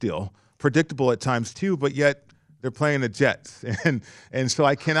flawed still, predictable at times too, but yet they're playing the Jets. And so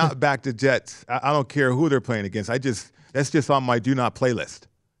I cannot back the Jets. I don't care who they're playing against. That's just on my do not play list.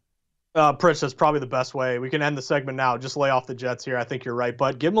 Pritch, that's probably the best way. We can end the segment now. Just lay off the Jets here. I think you're right.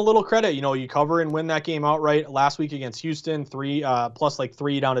 But give them a little credit. You cover and win that game outright last week against Houston, 3 plus like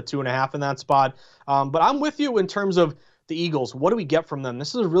 3 down to 2.5 in that spot. But I'm with you in terms of the Eagles. What do we get from them?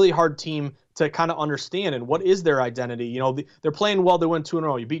 This is a really hard team to kind of understand. And what is their identity? They're playing well. They win 2 in a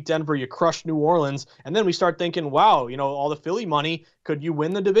row. You beat Denver, you crushed New Orleans. And then we start thinking, wow, all the Philly money. Could you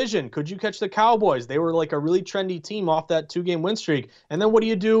win the division? Could you catch the Cowboys? They were like a really trendy team off that 2-game win streak. And then what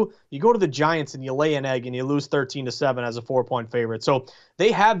do? You go to the Giants and you lay an egg and you lose 13-7 as a 4-point favorite. So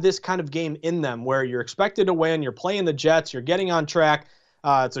they have this kind of game in them where you're expected to win. You're playing the Jets. You're getting on track.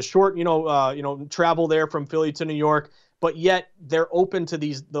 It's a short, travel there from Philly to New York. But yet they're open to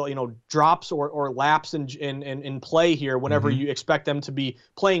these, drops or laps in play here. Whenever you expect them to be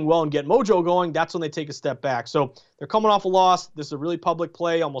playing well and get mojo going, that's when they take a step back. So they're coming off a loss. This is a really public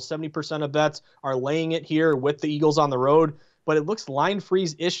play. Almost 70% of bets are laying it here with the Eagles on the road. But it looks line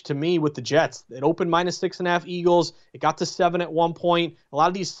freeze-ish to me with the Jets. It opened -6.5 Eagles. It got to 7 at one point. A lot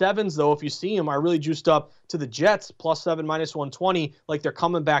of these 7s, though, if you see them, are really juiced up to the Jets, +7, -120, like they're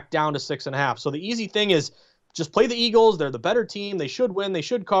coming back down to 6.5. So the easy thing is, just play the Eagles. They're the better team. They should win. They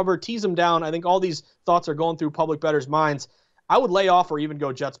should cover. Tease them down. I think all these thoughts are going through public bettors' minds. I would lay off or even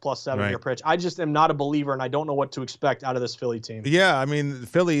go Jets +7 here, Pritch. I just am not a believer, and I don't know what to expect out of this Philly team. Yeah, I mean,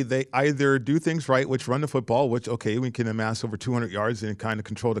 Philly, they either do things right, which run the football, which, okay, we can amass over 200 yards and kind of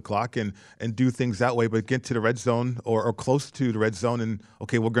control the clock and do things that way, but get to the red zone or close to the red zone and,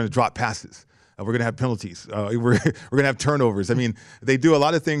 okay, we're going to drop passes. We're going to have penalties. We're going to have turnovers. I mean, they do a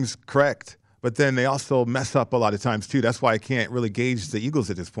lot of things correct, but then they also mess up a lot of times too. That's why I can't really gauge the Eagles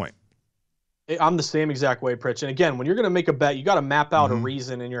at this point. I'm the same exact way, Pritch. And again, when you're going to make a bet, you got to map out a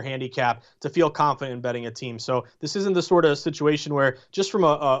reason in your handicap to feel confident in betting a team. So this isn't the sort of situation where just from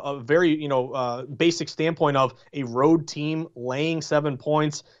a very, basic standpoint of a road team laying 7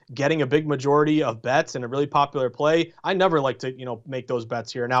 points, getting a big majority of bets in a really popular play, I never like to, make those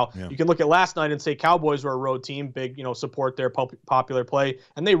bets here. Now, you can look at last night and say Cowboys were a road team, big, support their popular play,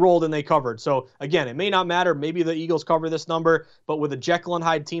 and they rolled and they covered. So again, it may not matter. Maybe the Eagles cover this number, but with a Jekyll and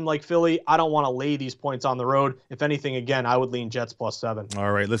Hyde team like Philly, I don't want to lay these points on the road. If anything, again, I would lean Jets +7.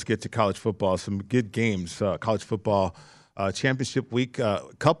 All right, let's get to college football. Some good games. College football championship week. A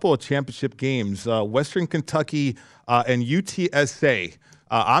couple of championship games. Western Kentucky and UTSA.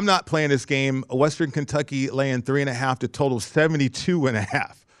 I'm not playing this game. Western Kentucky laying 3.5 to total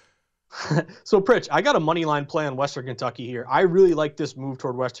 72.5. So, Pritch, I got a money line play on Western Kentucky here. I really like this move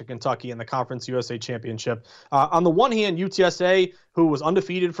toward Western Kentucky in the Conference USA Championship. On the one hand, UTSA, who was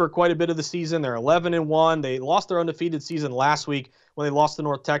undefeated for quite a bit of the season, they're 11-1. They lost their undefeated season last week when they lost to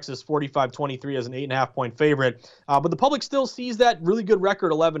North Texas 45-23 as an 8.5-point favorite. But the public still sees that really good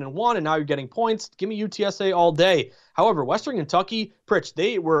record, 11-1, and now you're getting points. Give me UTSA all day. However, Western Kentucky, Pritch,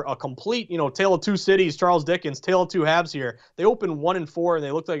 they were a complete, tale of two cities, Charles Dickens, tale of two halves here. They opened 1-4, and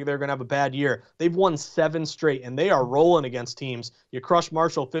they looked like they're going to have a bad year. They've won 7 straight, and they are rolling against teams. You crushed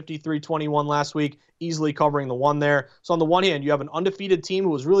Marshall 53-21 last week, easily covering the one there. So on the one hand, you have an undefeated team who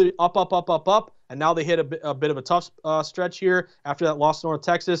was really up, and now they hit a bit of a tough stretch here after that loss to North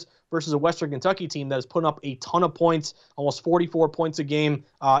Texas versus a Western Kentucky team that is putting up a ton of points, almost 44 points a game,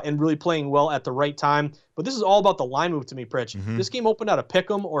 and really playing well at the right time. But this is all about the line move to me, Pritch. This game opened at a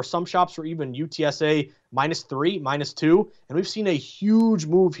pick'em, or some shops were even UTSA -3, -2, and we've seen a huge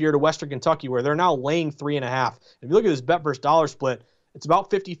move here to Western Kentucky where they're now laying 3.5. If you look at this bet versus dollar split, it's about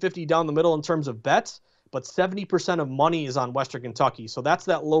 50-50 down the middle in terms of bets, but 70% of money is on Western Kentucky. So that's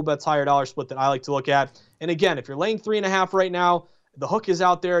that low bets, higher dollar split that I like to look at. And again, if you're laying 3.5 right now, the hook is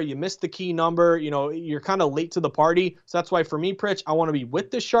out there. You missed the key number. You're kind of late to the party. So that's why for me, Pritch, I want to be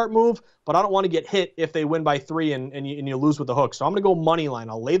with this sharp move, but I don't want to get hit if they win by 3 and you lose with the hook. So I'm going to go money line.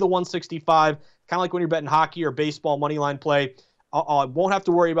 I'll lay the 165, kind of like when you're betting hockey or baseball money line play. I won't have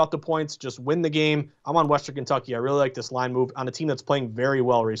to worry about the points. Just win the game. I'm on Western Kentucky. I really like this line move on a team that's playing very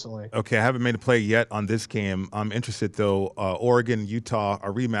well recently. Okay, I haven't made a play yet on this game. I'm interested, though. Oregon, Utah,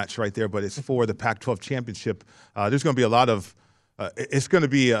 a rematch right there, but it's for the Pac-12 championship. There's going to be a lot of it's going to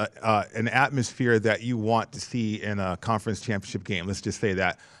be an atmosphere that you want to see in a conference championship game. Let's just say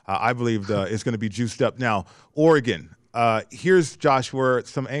that. I believe it's going to be juiced up. Now, Oregon, here's, Josh, where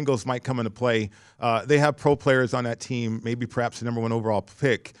some angles might come into play. They have pro players on that team, maybe perhaps the number 1 overall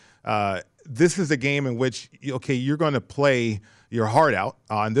pick. This is a game in which, you're going to play your heart out.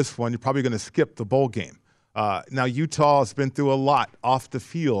 On this one, you're probably going to skip the bowl game. Now, Utah has been through a lot off the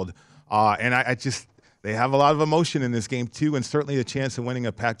field, and I just – they have a lot of emotion in this game, too, and certainly a chance of winning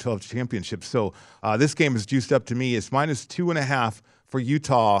a Pac-12 championship. So this game is juiced up to me. It's -2.5 for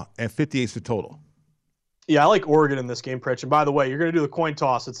Utah and 58's the total. Yeah, I like Oregon in this game, Pritch. And by the way, you're going to do the coin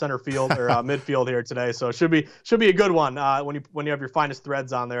toss at center field or midfield here today, so it should be a good one when you have your finest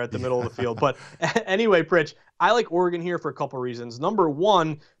threads on there at the middle of the field. But anyway, Pritch, I like Oregon here for a couple reasons. Number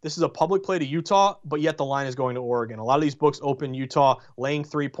one, this is a public play to Utah, but yet the line is going to Oregon. A lot of these books open Utah laying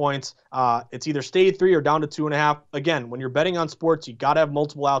 3 points. It's either stayed 3 or down to 2.5. Again, when you're betting on sports, you got to have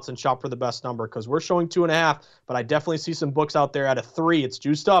multiple outs and shop for the best number because we're showing 2.5, but I definitely see some books out there at a 3. It's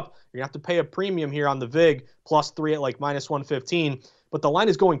juiced up. You're going to have to pay a premium here on the VIG, +3 at like -115. But the line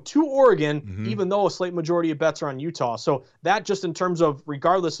is going to Oregon, even though a slight majority of bets are on Utah. So that just in terms of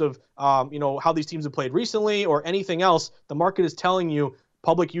regardless of how these teams have played recently or anything else, the market is telling you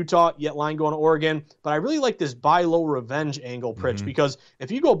public Utah, yet line going to Oregon. But I really like this buy low revenge angle, Pritch, because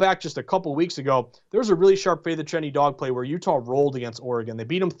if you go back just a couple weeks ago, there was a really sharp fade the trendy dog play where Utah rolled against Oregon. They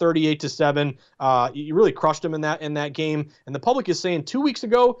beat them 38-7. You really crushed them in that game. And the public is saying 2 weeks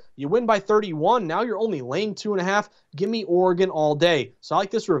ago, you win by 31. Now you're only laying 2.5. Give me Oregon all day. So I like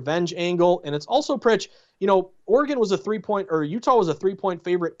this revenge angle. And it's also, Pritch, Oregon was a 3-point, or Utah was a 3-point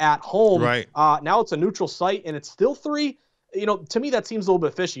favorite at home. Right. Now it's a neutral site and it's still 3. To me, that seems a little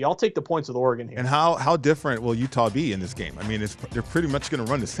bit fishy. I'll take the points with Oregon here. And how different will Utah be in this game? I mean, they're pretty much going to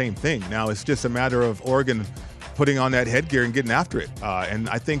run the same thing. Now, it's just a matter of Oregon putting on that headgear and getting after it. And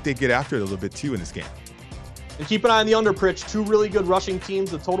I think they get after it a little bit, too, in this game. And keep an eye on the under, Pritch. 2 really good rushing teams.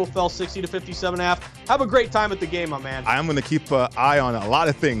 The total fell 60-57.5. Have a great time at the game, my man. I'm going to keep an eye on a lot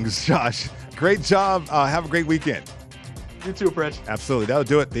of things, Josh. Great job. Have a great weekend. You too, Pritch. Absolutely. That'll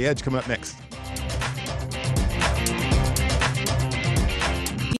do it. The Edge coming up next.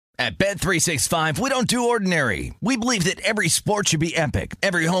 At Bet365, we don't do ordinary. We believe that every sport should be epic.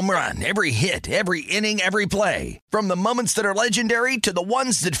 Every home run, every hit, every inning, every play. From the moments that are legendary to the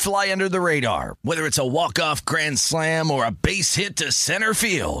ones that fly under the radar. Whether it's a walk-off grand slam or a base hit to center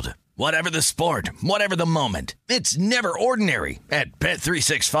field. Whatever the sport, whatever the moment. It's never ordinary at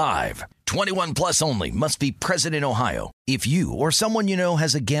Bet365. 21 plus only. Must be present in Ohio. If you or someone you know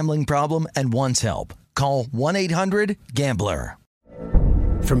has a gambling problem and wants help, call 1-800-GAMBLER.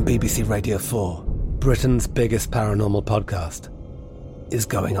 From BBC Radio 4, Britain's biggest paranormal podcast is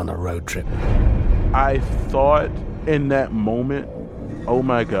going on a road trip. I thought in that moment, oh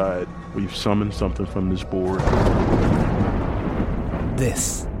my God, we've summoned something from this board.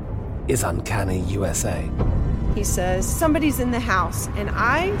 This is Uncanny USA. He says, somebody's in the house, and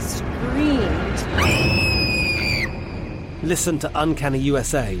I screamed. Listen to Uncanny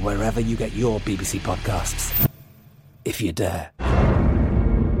USA wherever you get your BBC podcasts, if you dare.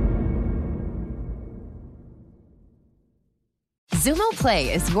 Xumo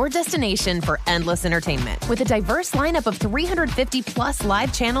Play is your destination for endless entertainment. With a diverse lineup of 350-plus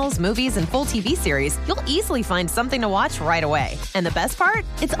live channels, movies, and full TV series, you'll easily find something to watch right away. And the best part?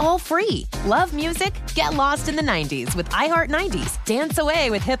 It's all free. Love music? Get lost in the 90s with iHeart 90s, dance away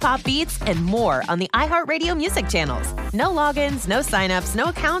with hip-hop beats, and more on the iHeartRadio music channels. No logins, no signups, no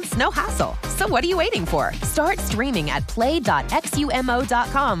accounts, no hassle. So what are you waiting for? Start streaming at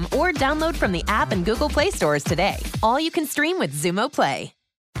play.xumo.com or download from the app and Google Play stores today. All you can stream with Xumo Play.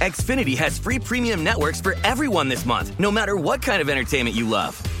 Xfinity has free premium networks for everyone this month, no matter what kind of entertainment you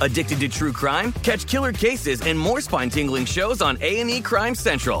love. Addicted to true crime? Catch killer cases and more spine-tingling shows on A&E Crime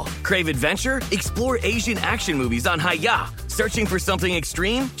Central. Crave adventure? Explore Asian action movies on Hi-YAH. Searching for something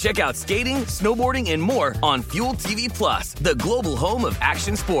extreme? Check out skating, snowboarding, and more on Fuel TV Plus, the global home of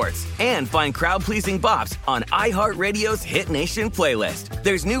action sports. And find crowd-pleasing bops on iHeartRadio's Hit Nation playlist.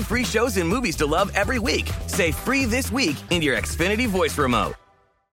 There's new free shows and movies to love every week. Say free this week in your Xfinity voice remote.